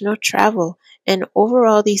 international travel, and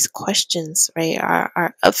overall these questions, right,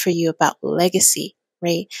 are up for you about legacy,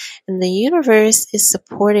 right? And the universe is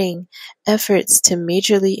supporting efforts to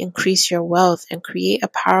majorly increase your wealth and create a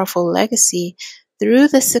powerful legacy through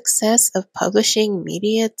the success of publishing,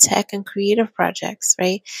 media, tech, and creative projects,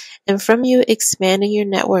 right? And from you expanding your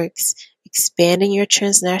networks, expanding your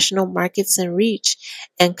transnational markets and reach,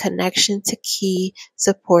 and connection to key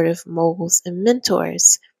supportive moguls and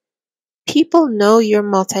mentors. People know you're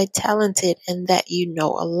multi-talented and that you know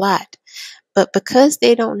a lot, but because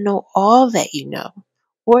they don't know all that you know,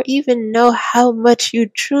 or even know how much you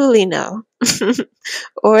truly know,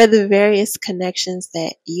 or the various connections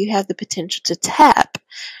that you have the potential to tap,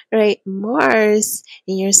 right? Mars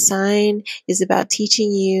in your sign is about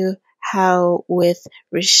teaching you how, with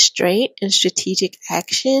restraint and strategic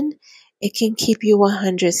action, it can keep you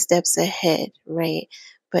 100 steps ahead, right?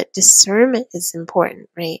 But discernment is important,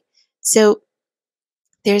 right? So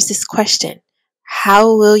there's this question.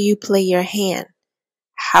 How will you play your hand?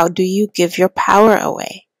 How do you give your power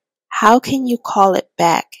away? How can you call it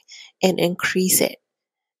back and increase it,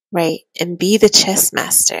 right? And be the chess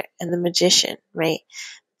master and the magician, right?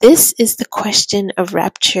 This is the question of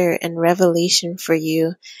rapture and revelation for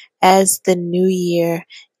you as the new year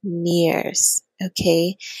nears,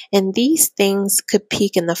 okay? And these things could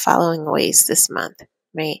peak in the following ways this month,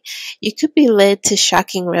 right? You could be led to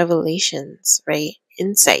shocking revelations, right?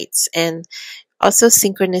 Insights and also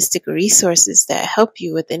synchronistic resources that help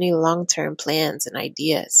you with any long-term plans and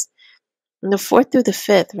ideas. And the 4th through the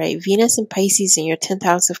 5th, right? Venus and Pisces in your 10th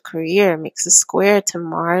house of career makes a square to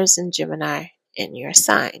Mars and Gemini in your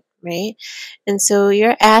sign, right? And so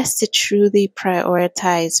you're asked to truly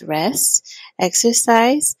prioritize rest,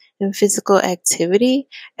 exercise, and physical activity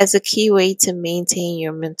as a key way to maintain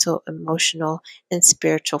your mental, emotional, and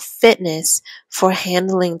spiritual fitness for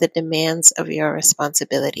handling the demands of your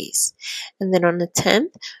responsibilities. And then on the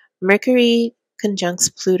 10th, Mercury conjuncts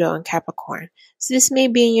Pluto in Capricorn. So this may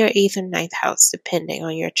be in your 8th or 9th house, depending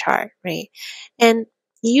on your chart, right? And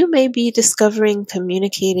you may be discovering,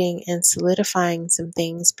 communicating, and solidifying some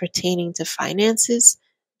things pertaining to finances,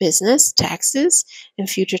 business, taxes, and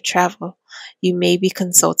future travel. You may be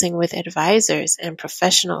consulting with advisors and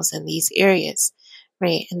professionals in these areas,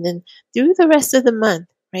 right? And then through the rest of the month,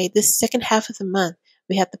 right, this second half of the month,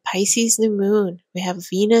 we have the Pisces new moon. We have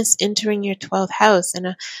Venus entering your 12th house and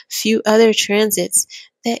a few other transits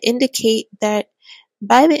that indicate that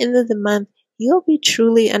by the end of the month, you'll be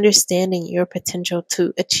truly understanding your potential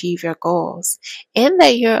to achieve your goals and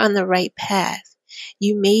that you're on the right path.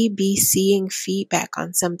 You may be seeing feedback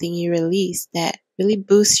on something you release that really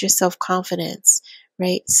boosts your self-confidence,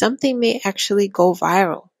 right? Something may actually go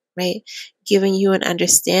viral, right? Giving you an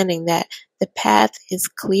understanding that the path is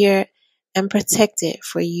clear and protected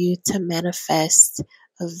for you to manifest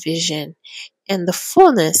a vision and the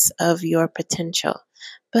fullness of your potential.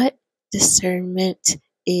 But discernment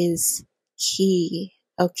is key.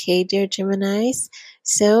 Okay, dear Geminis?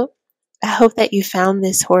 So I hope that you found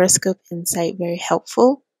this horoscope insight very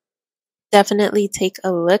helpful. Definitely take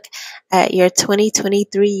a look at your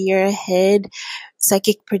 2023 year ahead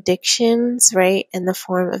psychic predictions, right, in the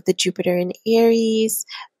form of the Jupiter in Aries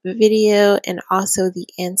video and also the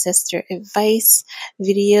ancestor advice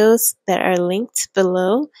videos that are linked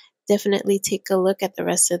below. Definitely take a look at the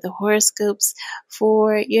rest of the horoscopes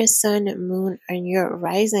for your sun, moon, and your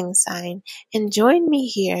rising sign. And join me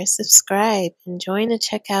here, subscribe, and join to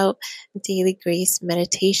check out daily grace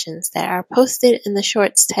meditations that are posted in the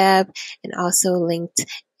shorts tab and also linked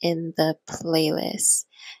in the playlist.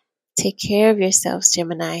 Take care of yourselves,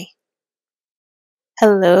 Gemini.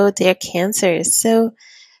 Hello, dear Cancers.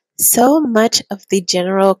 So much of the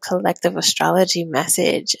general collective astrology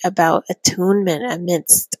message about attunement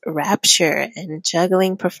amidst rapture and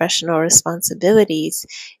juggling professional responsibilities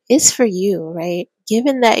is for you, right?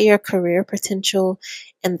 Given that your career potential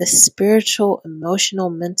and the spiritual,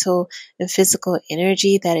 emotional, mental, and physical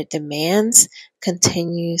energy that it demands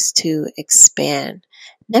continues to expand.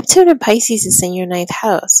 Neptune in Pisces is in your 9th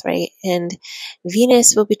house, right? And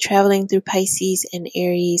Venus will be traveling through Pisces and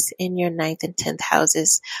Aries in your 9th and 10th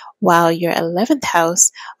houses, while your 11th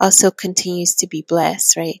house also continues to be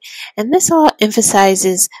blessed, right? And this all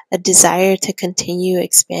emphasizes a desire to continue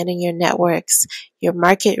expanding your networks, your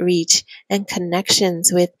market reach, and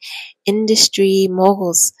connections with industry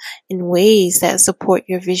moguls in ways that support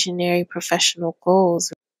your visionary professional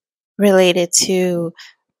goals related to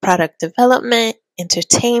product development,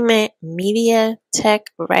 entertainment, media, tech,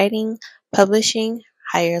 writing, publishing,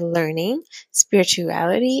 higher learning,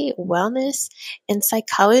 spirituality, wellness, and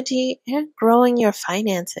psychology, and growing your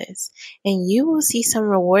finances. And you will see some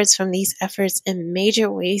rewards from these efforts in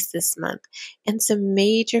major ways this month, and some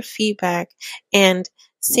major feedback and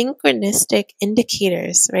synchronistic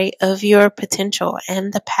indicators, right, of your potential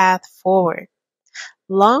and the path forward.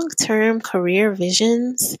 Long-term career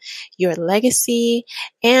visions, your legacy,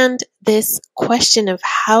 and this question of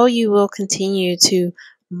how you will continue to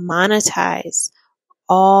monetize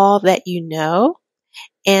all that you know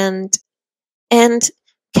and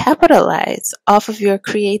capitalize off of your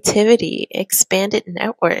creativity, expanded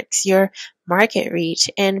networks, your market reach,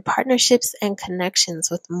 and partnerships and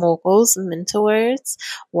connections with moguls, mentors,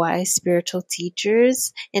 wise spiritual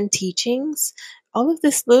teachers, and teachings. All of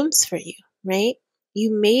this looms for you, right?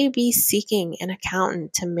 You may be seeking an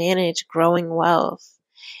accountant to manage growing wealth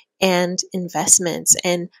and investments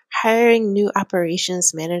and hiring new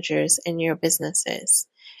operations managers in your businesses.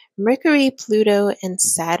 Mercury, Pluto, and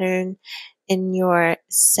Saturn in your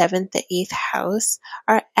 7th to 8th house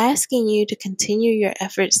are asking you to continue your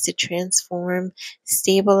efforts to transform,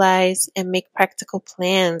 stabilize, and make practical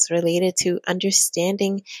plans related to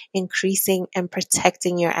understanding, increasing, and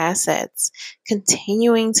protecting your assets,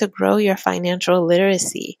 continuing to grow your financial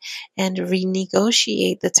literacy, and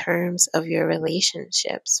renegotiate the terms of your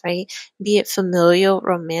relationships, right? Be it familial,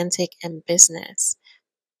 romantic, and business.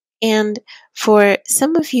 And for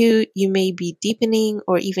some of you, you may be deepening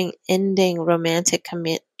or even ending romantic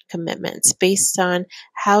commitments based on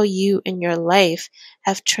how you in your life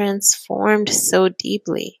have transformed so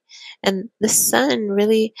deeply. And the sun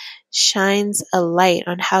really shines a light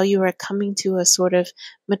on how you are coming to a sort of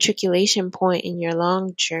matriculation point in your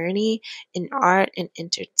long journey in art and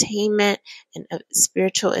entertainment and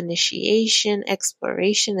spiritual initiation,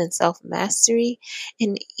 exploration, and self mastery,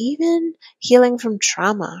 and even healing from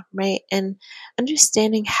trauma, right? And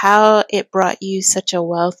understanding how it brought you such a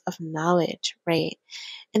wealth of knowledge, right?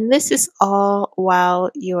 And this is all while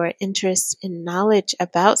your interest in knowledge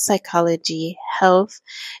about psychology, health,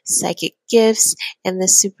 psychic gifts, and the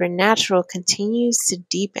supernatural continues to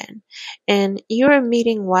deepen. And you are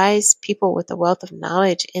meeting wise people with a wealth of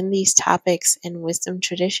knowledge in these topics and wisdom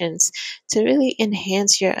traditions to really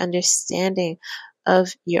enhance your understanding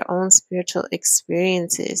of your own spiritual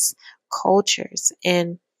experiences, cultures,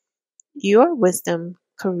 and your wisdom,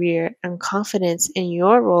 career, and confidence in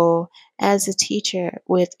your role as a teacher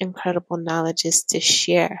with incredible knowledges to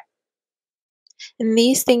share. And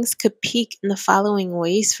these things could peak in the following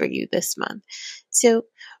ways for you this month. So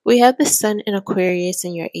we have the sun in Aquarius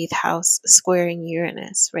in your 8th house squaring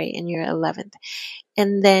Uranus, right, in your 11th.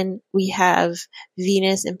 And then we have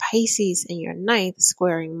Venus in Pisces in your 9th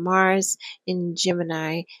squaring Mars in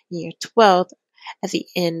Gemini in your 12th at the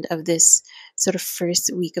end of this sort of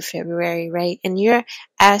first week of February, right? And you're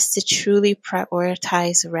asked to truly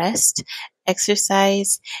prioritize rest,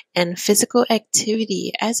 exercise, and physical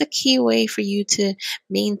activity as a key way for you to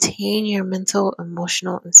maintain your mental,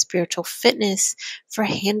 emotional, and spiritual fitness for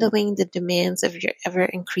handling the demands of your ever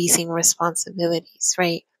increasing responsibilities,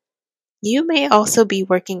 right? You may also be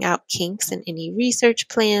working out kinks in any research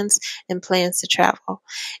plans and plans to travel.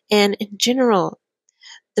 And in general,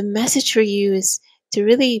 the message for you is to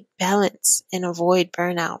really balance and avoid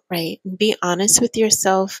burnout, right? And be honest with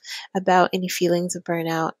yourself about any feelings of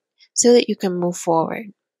burnout so that you can move forward.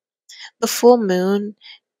 The full moon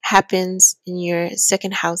happens in your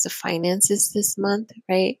 2nd house of finances this month,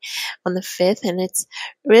 right? On the 5th. And it's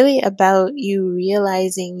really about you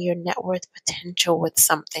realizing your net worth potential with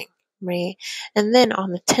something, right? And then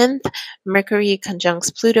on the 10th, Mercury conjuncts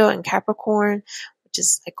Pluto in Capricorn, which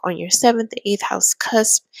is like on your 7th, 8th house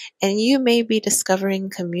cusp, and you may be discovering,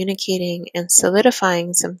 communicating, and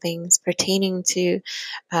solidifying some things pertaining to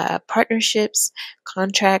partnerships,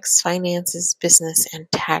 contracts, finances, business, and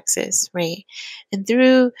taxes, right? And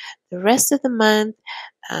through the rest of the month,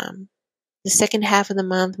 the second half of the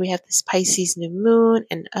month, we have this Pisces new moon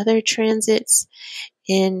and other transits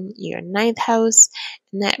in your 9th house.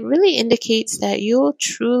 And that really indicates that you'll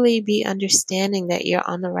truly be understanding that you're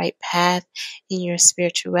on the right path in your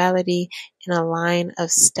spirituality in a line of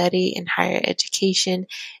study and higher education.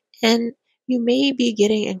 And you may be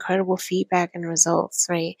getting incredible feedback and results,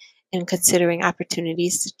 right? And considering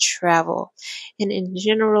opportunities to travel. And in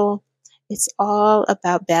general, it's all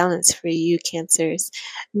about balance for you, Cancers.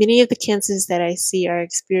 Many of the Cancers that I see are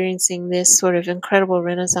experiencing this sort of incredible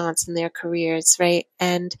renaissance in their careers, right?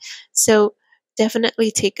 And so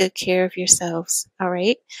definitely take good care of yourselves, all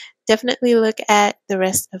right? Definitely look at the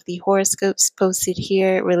rest of the horoscopes posted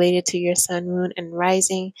here related to your sun, moon, and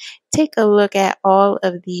rising. Take a look at all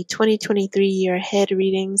of the 2023 year ahead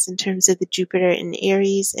readings in terms of the Jupiter and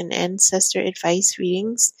Aries and ancestor advice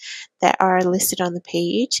readings that are listed on the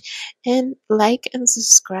page. And like and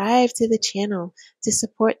subscribe to the channel to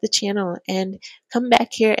support the channel, and come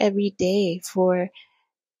back here every day for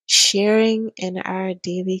sharing in our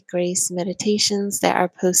daily grace meditations that are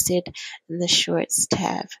posted in the shorts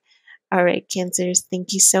tab. All right, Cancers,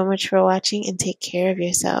 thank you so much for watching and take care of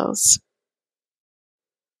yourselves.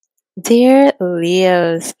 Dear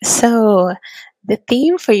Leos, so the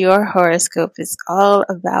theme for your horoscope is all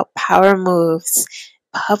about power moves,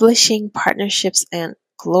 publishing, partnerships, and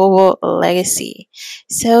global legacy.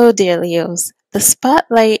 So, dear Leos, the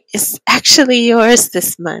spotlight is actually yours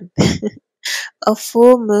this month. A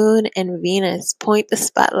full moon and Venus point the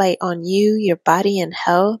spotlight on you, your body and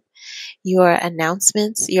health, your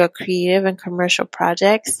announcements, your creative and commercial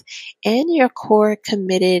projects, and your core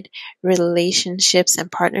committed relationships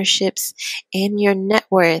and partnerships, and your net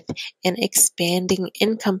worth and expanding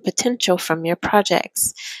income potential from your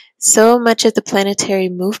projects. So much of the planetary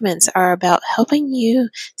movements are about helping you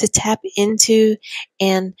to tap into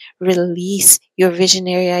and release your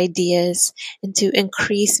visionary ideas and to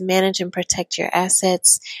increase, manage, and protect your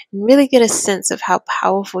assets and really get a sense of how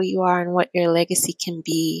powerful you are and what your legacy can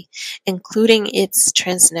be, including its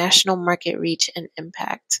transnational market reach and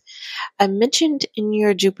impact. I mentioned in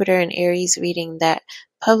your Jupiter and Aries reading that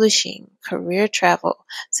publishing, career travel,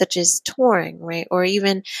 such as touring, right, or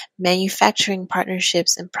even manufacturing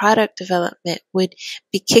partnerships and product development would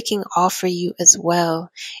be kicking off for you as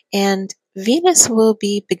well. And Venus will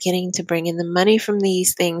be beginning to bring in the money from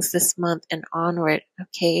these things this month and onward,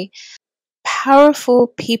 okay? Powerful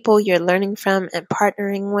people you're learning from and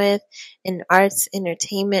partnering with in arts,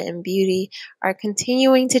 entertainment, and beauty are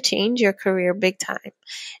continuing to change your career big time.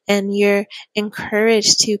 And you're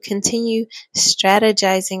encouraged to continue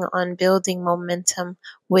strategizing on building momentum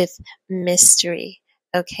with mystery.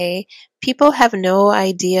 Okay? People have no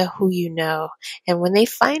idea who you know. And when they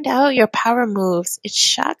find out your power moves, it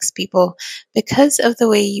shocks people because of the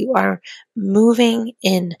way you are moving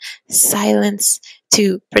in silence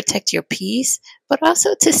to protect your peace, but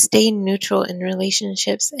also to stay neutral in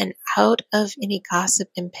relationships and out of any gossip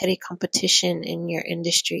and petty competition in your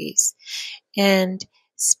industries. And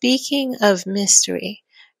speaking of mystery,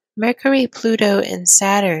 Mercury, Pluto, and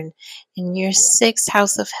Saturn in your 6th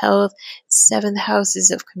house of health, 7th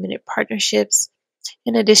houses of committed partnerships,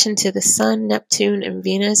 in addition to the Sun, Neptune, and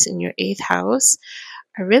Venus in your 8th house,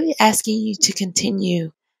 are really asking you to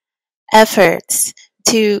continue efforts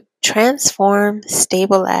to transform,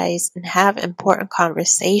 stabilize, and have important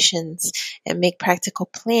conversations and make practical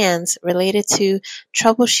plans related to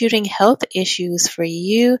troubleshooting health issues for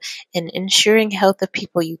you and ensuring health of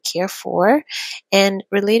people you care for, and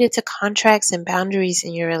related to contracts and boundaries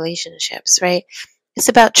in your relationships, right? It's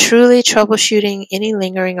about truly troubleshooting any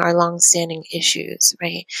lingering or long-standing issues,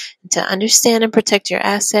 right? And to understand and protect your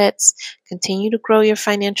assets, continue to grow your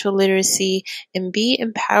financial literacy, and be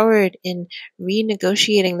empowered in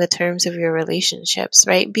renegotiating the terms of your relationships,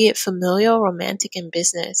 right? Be it familial, romantic, and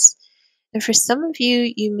business. And for some of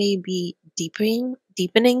you, you may be deepening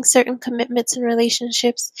certain commitments and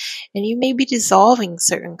relationships, and you may be dissolving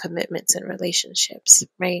certain commitments and relationships,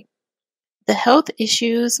 right? The health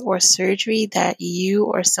issues or surgery that you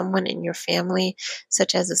or someone in your family,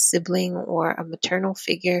 such as a sibling or a maternal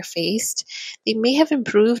figure, faced, they may have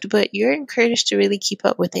improved, but you're encouraged to really keep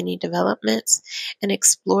up with any developments and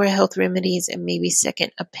explore health remedies and maybe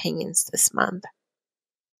second opinions this month.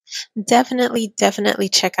 Definitely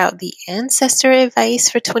check out the ancestor advice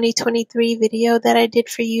for 2023 video that I did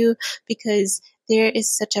for you, because there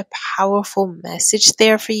is such a powerful message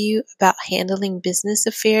there for you about handling business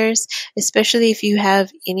affairs, especially if you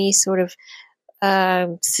have any sort of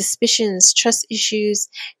suspicions, trust issues,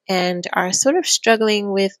 and are sort of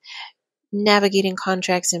struggling with navigating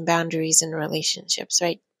contracts and boundaries in relationships,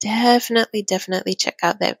 right? Definitely check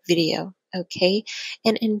out that video, okay?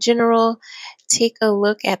 And in general, take a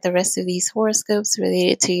look at the rest of these horoscopes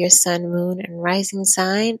related to your sun, moon, and rising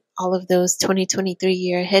sign, all of those 2023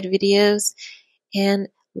 year ahead videos, and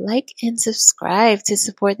like and subscribe to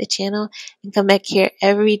support the channel, and come back here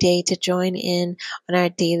every day to join in on our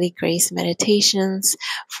daily grace meditations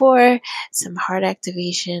for some heart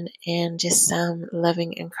activation and just some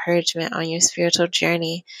loving encouragement on your spiritual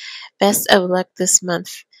journey. Best of luck this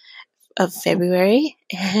month of February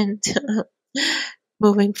and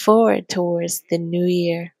moving forward towards the new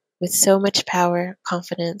year with so much power,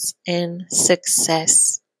 confidence, and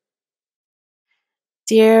success.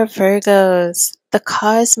 Dear Virgos, the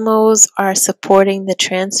cosmos are supporting the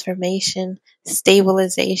transformation,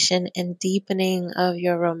 stabilization, and deepening of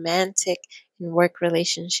your romantic and work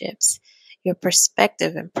relationships, your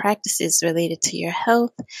perspective and practices related to your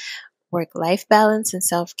health, work-life balance and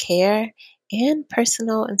self-care, and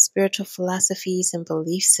personal and spiritual philosophies and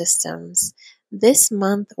belief systems. This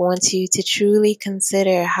month wants you to truly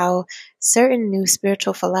consider how certain new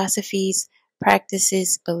spiritual philosophies,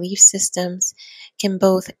 practices, belief systems can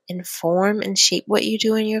both inform and shape what you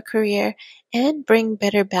do in your career and bring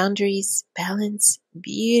better boundaries, balance,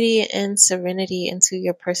 beauty, and serenity into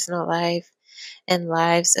your personal life and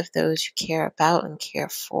lives of those you care about and care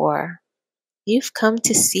for. You've come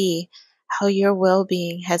to see how your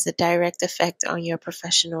well-being has a direct effect on your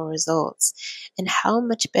professional results and how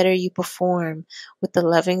much better you perform with the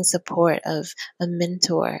loving support of a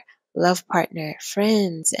mentor, love partner,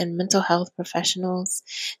 friends, and mental health professionals,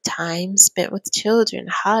 time spent with children,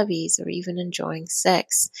 hobbies, or even enjoying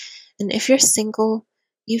sex. And if you're single,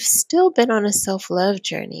 you've still been on a self-love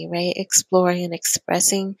journey, right? Exploring and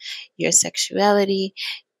expressing your sexuality,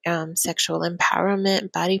 sexual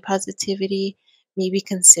empowerment, body positivity, maybe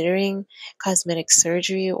considering cosmetic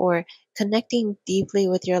surgery or connecting deeply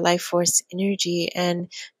with your life force energy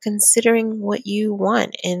and considering what you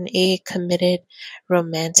want in a committed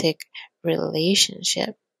romantic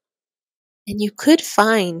relationship. And you could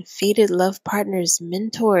find fated love partners,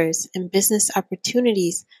 mentors, and business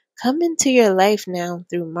opportunities come into your life now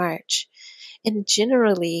through March. And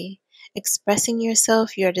generally, expressing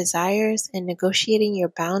yourself, your desires, and negotiating your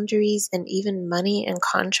boundaries and even money and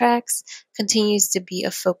contracts continues to be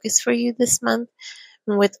a focus for you this month.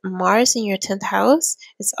 And with Mars in your 10th house,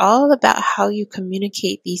 it's all about how you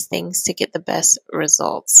communicate these things to get the best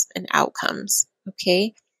results and outcomes.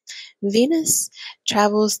 Okay? Venus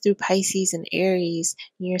travels through Pisces and Aries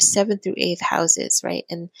in your 7th through 8th houses, right?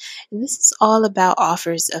 And this is all about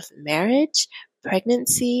offers of marriage,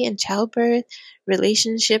 pregnancy and childbirth,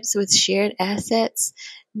 relationships with shared assets,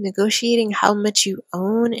 negotiating how much you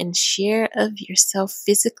own and share of yourself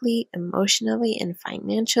physically, emotionally, and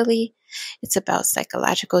financially. It's about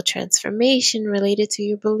psychological transformation related to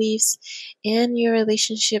your beliefs and your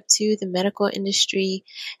relationship to the medical industry,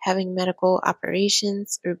 having medical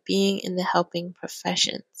operations, or being in the helping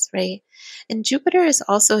professions, right? And Jupiter is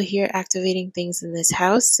also here activating things in this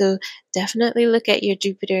house. So definitely look at your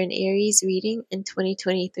Jupiter and Aries reading in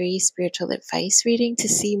 2023 spiritual advice reading to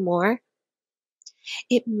see more.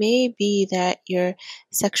 It may be that your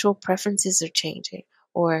sexual preferences are changing,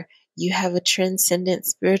 or you have a transcendent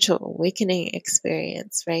spiritual awakening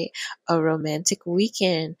experience, right? A romantic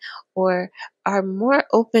weekend, or are more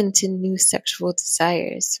open to new sexual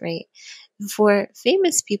desires, right? For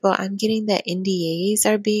famous people, I'm getting that NDAs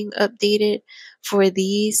are being updated for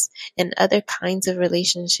these and other kinds of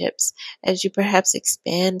relationships as you perhaps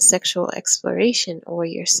expand sexual exploration or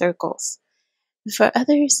your circles. For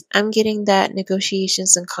others, I'm getting that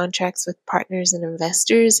negotiations and contracts with partners and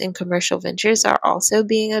investors in commercial ventures are also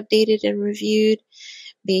being updated and reviewed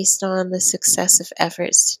based on the success of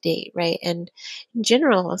efforts to date, right? And in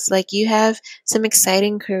general, it's like you have some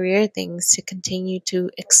exciting career things to continue to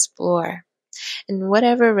explore. And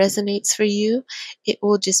whatever resonates for you, it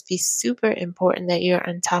will just be super important that you're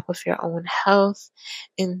on top of your own health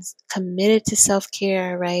and committed to self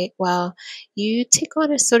care, right? While you take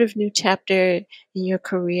on a sort of new chapter in your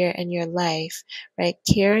career and your life, right?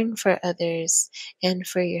 Caring for others and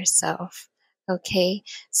for yourself. Okay,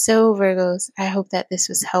 so Virgos, I hope that this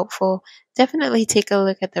was helpful. Definitely take a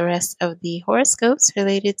look at the rest of the horoscopes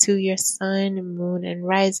related to your sun, moon, and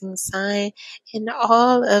rising sign in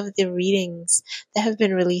all of the readings that have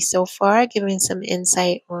been released so far, giving some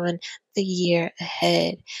insight on the year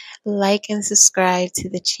ahead. Like and subscribe to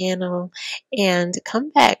the channel and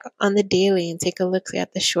come back on the daily and take a look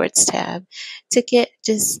at the shorts tab to get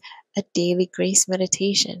just a daily grace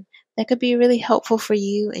meditation that could be really helpful for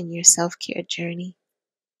you in your self-care journey.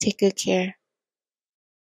 Take good care.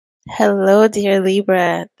 Hello, dear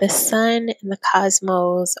Libra. The sun and the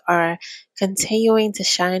cosmos are continuing to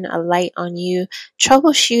shine a light on you,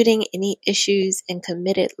 troubleshooting any issues in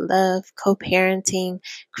committed love, co-parenting,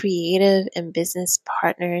 creative, and business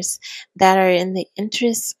partners that are in the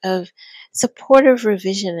interests of supportive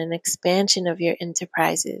revision and expansion of your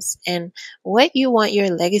enterprises and what you want your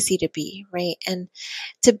legacy to be, right? And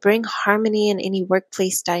to bring harmony in any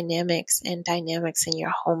workplace dynamics and dynamics in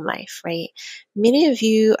your home life, right? Many of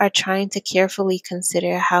you are trying to carefully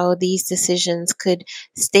consider how these decisions could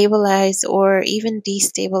stabilize or even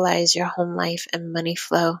destabilize your home life and money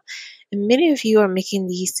flow. And many of you are making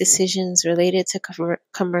these decisions related to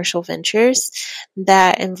commercial ventures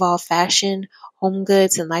that involve fashion, home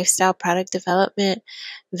goods, and lifestyle product development,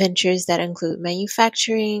 ventures that include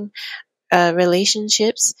manufacturing,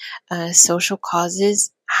 relationships, social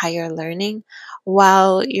causes, higher learning,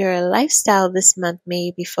 while your lifestyle this month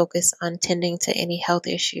may be focused on tending to any health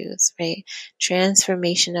issues, right?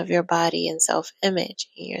 Transformation of your body and self-image,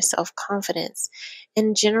 and your self-confidence,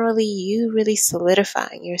 and generally you really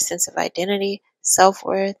solidifying your sense of identity,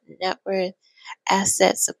 self-worth, net worth,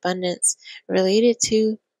 assets, abundance related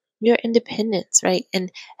to your independence, right? And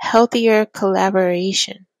healthier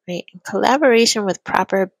collaboration, right? And collaboration with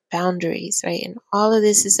proper boundaries, right? And all of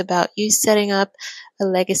this is about you setting up a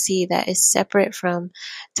legacy that is separate from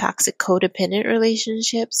toxic codependent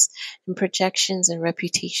relationships and projections and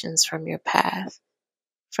reputations from your past.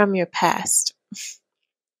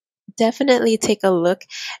 Definitely take a look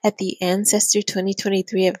at the Ancestor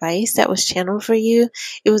 2023 advice that was channeled for you.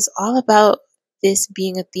 It was all about this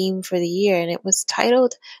being a theme for the year, and it was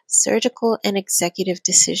titled Surgical and Executive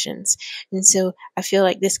Decisions. And so I feel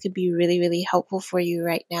like this could be really, really helpful for you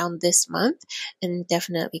right now this month and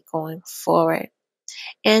definitely going forward.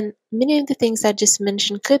 And many of the things I just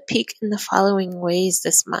mentioned could peak in the following ways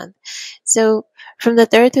this month. So from the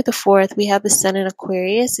 3rd through the 4th, we have the Sun in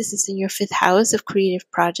Aquarius. This is in your 5th house of creative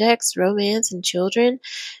projects, romance, and children.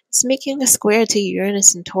 It's making a square to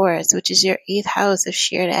Uranus and Taurus, which is your 8th house of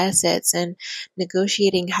shared assets and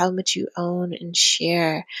negotiating how much you own and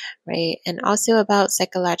share, right? And also about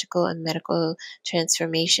psychological and medical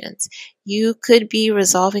transformations. You could be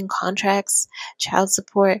resolving contracts, child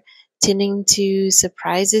support, tending to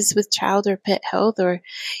surprises with child or pet health, or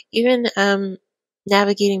even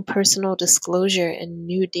navigating personal disclosure in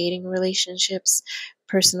new dating relationships,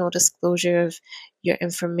 personal disclosure of your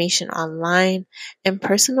information online, and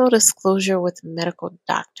personal disclosure with medical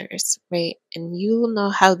doctors, right? And you'll know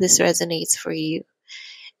how this resonates for you.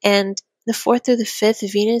 And the 4th through the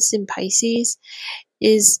 5th, Venus in Pisces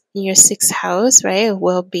is in your 6th house, right? A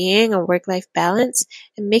well-being, a work-life balance,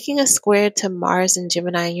 and making a square to Mars and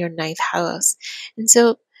Gemini in your 9th house. And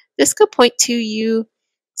so this could point to you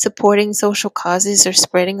supporting social causes or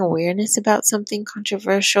spreading awareness about something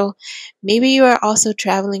controversial. Maybe you are also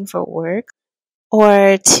traveling for work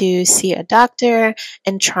or to see a doctor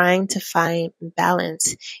and trying to find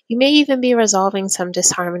balance. You may even be resolving some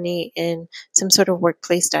disharmony in some sort of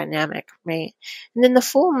workplace dynamic, right? And then the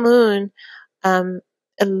full moon um,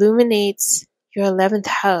 illuminates your 11th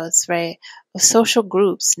house, right? Of social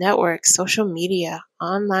groups, networks, social media,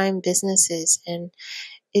 online businesses, and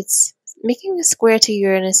it's making a square to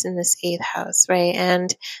Uranus in this 8th house, right?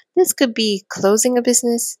 And this could be closing a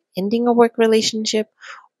business, ending a work relationship,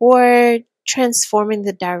 or transforming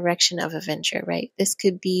the direction of a venture, right? This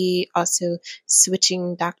could be also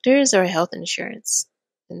switching doctors or health insurance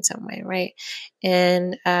in some way, right?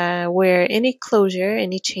 And where any closure,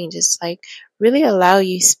 any changes, like really allow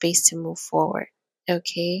you space to move forward,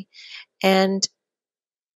 okay? And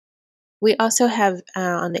we also have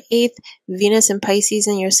on the 8th, Venus and Pisces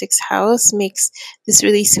in your 6th house makes this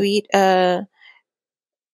really sweet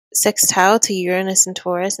sextile to Uranus and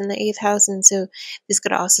Taurus in the 8th house. And so this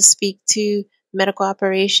could also speak to medical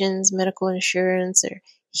operations, medical insurance, or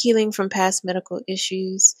healing from past medical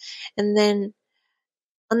issues. And then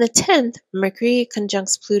on the 10th, Mercury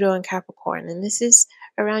conjuncts Pluto in Capricorn. And this is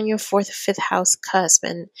around your 4th, 5th house cusp.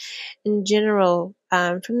 And in general,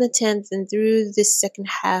 from the 10th and through this second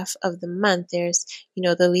half of the month, there's,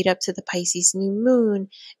 the lead up to the Pisces new moon,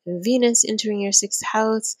 Venus entering your 6th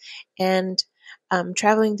house, and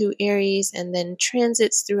traveling through Aries, and then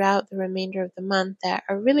transits throughout the remainder of the month that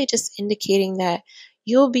are really just indicating that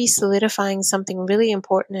you'll be solidifying something really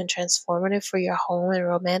important and transformative for your home and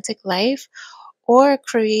romantic life, or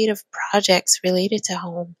creative projects related to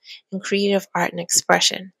home and creative art and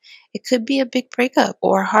expression. It could be a big breakup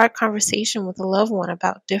or a hard conversation with a loved one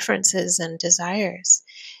about differences and desires.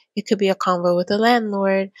 It could be a convo with a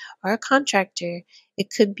landlord or a contractor. It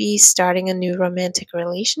could be starting a new romantic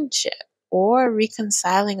relationship or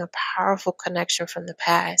reconciling a powerful connection from the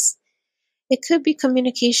past. It could be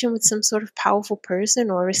communication with some sort of powerful person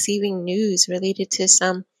or receiving news related to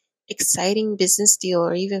some exciting business deal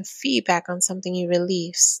or even feedback on something you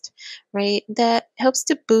released, right? That helps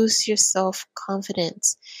to boost your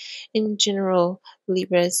self-confidence. In general,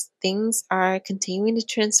 Libras, things are continuing to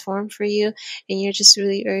transform for you, and you're just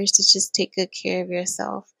really urged to just take good care of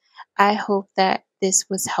yourself. I hope that this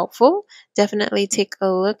was helpful. Definitely take a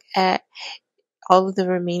look at all of the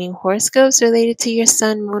remaining horoscopes related to your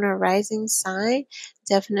sun, moon, or rising sign.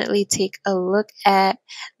 Definitely take a look at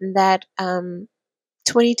that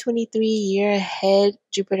 2023 year ahead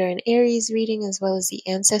Jupiter and Aries reading, as well as the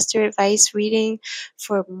ancestor advice reading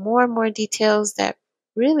for more and more details that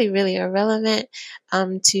really are relevant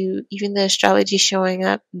to even the astrology showing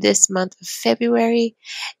up this month of February.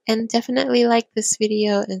 And definitely like this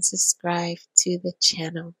video and subscribe to the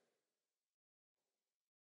channel.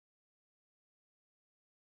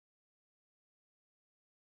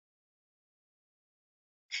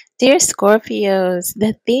 Dear Scorpios,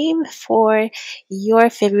 the theme for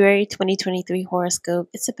your February 2023 horoscope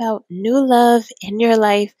is about new love in your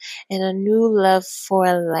life and a new love for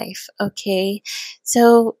life, okay?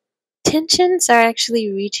 So tensions are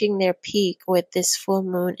actually reaching their peak with this full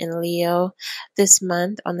moon in Leo this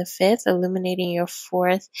month on the 5th, illuminating your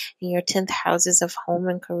 4th and your 10th houses of home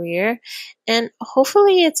and career. And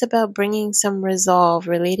hopefully it's about bringing some resolve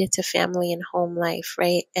related to family and home life,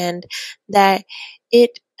 right? And that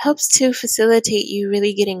it helps to facilitate you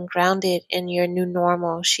really getting grounded in your new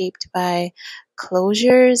normal, shaped by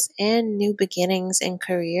closures and new beginnings in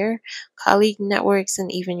career, colleague networks,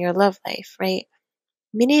 and even your love life, right?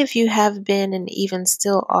 Many of you have been and even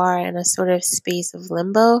still are in a sort of space of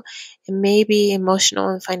limbo and maybe emotional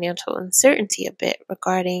and financial uncertainty a bit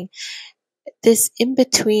regarding this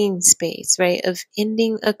in-between space, right, of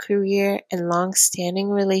ending a career and long-standing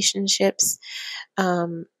relationships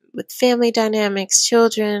with family dynamics,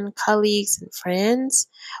 children, colleagues, and friends,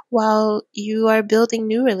 while you are building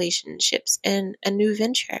new relationships and a new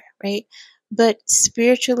venture, right? But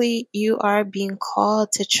spiritually, you are being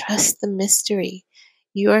called to trust the mystery.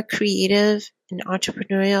 Your creative and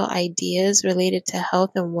entrepreneurial ideas related to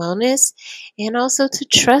health and wellness, and also to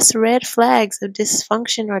trust red flags of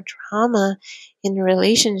dysfunction or drama in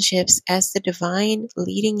relationships as the divine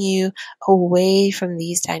leading you away from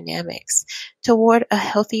these dynamics toward a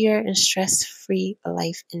healthier and stress-free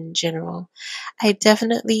life in general. I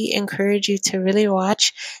definitely encourage you to really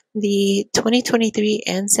watch the 2023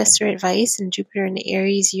 Ancestor Advice and Jupiter and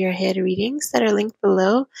Aries year ahead readings that are linked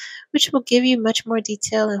below, which will give you much more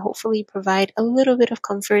detail and hopefully provide a little bit of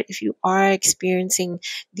comfort if you are experiencing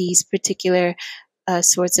these particular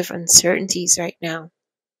sorts of uncertainties right now.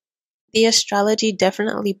 The astrology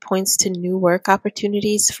definitely points to new work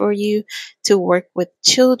opportunities for you, to work with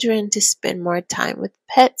children, to spend more time with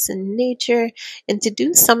pets and nature, and to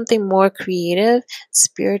do something more creative,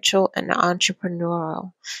 spiritual, and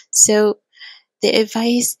entrepreneurial. So the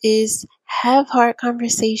advice is have hard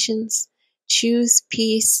conversations, choose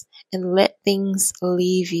peace, and let things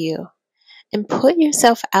leave you. And put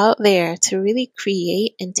yourself out there to really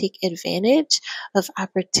create and take advantage of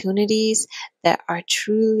opportunities that are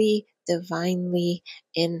truly divinely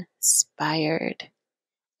inspired.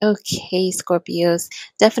 Okay, Scorpios,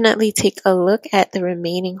 definitely take a look at the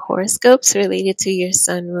remaining horoscopes related to your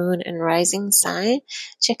sun, moon, and rising sign.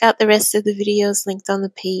 Check out the rest of the videos linked on the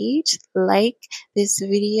page. Like this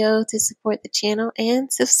video to support the channel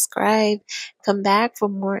and subscribe. Come back for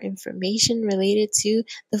more information related to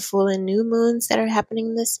the full and new moons that are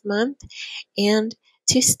happening this month, and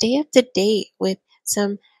to stay up to date with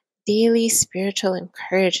some daily spiritual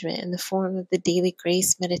encouragement in the form of the daily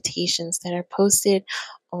grace meditations that are posted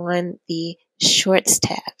on the shorts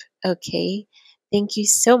tab. Okay, thank you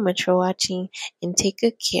so much for watching and take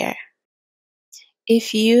good care.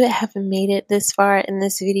 If you haven't made it this far in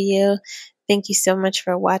this video, thank you so much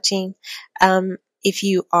for watching. If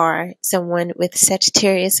you are someone with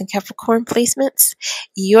Sagittarius and Capricorn placements,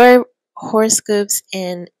 your horoscopes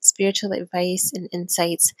and spiritual advice and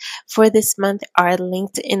insights for this month are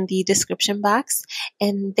linked in the description box,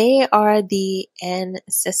 and they are the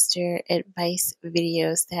ancestor advice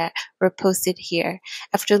videos that were posted here.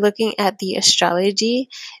 After looking at the astrology,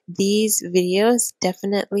 these videos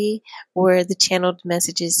definitely were the channeled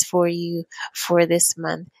messages for you for this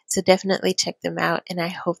month. So definitely check them out, and I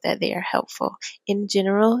hope that they are helpful. In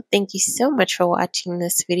general, thank you so much for watching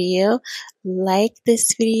this video. Like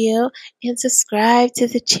this video and subscribe to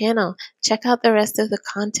the channel. Check out the rest of the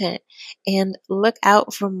content and look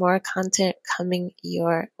out for more content coming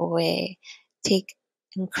your way. Take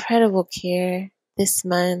incredible care this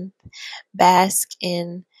month. Bask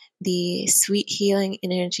in the sweet healing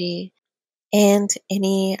energy and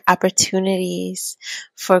any opportunities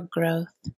for growth.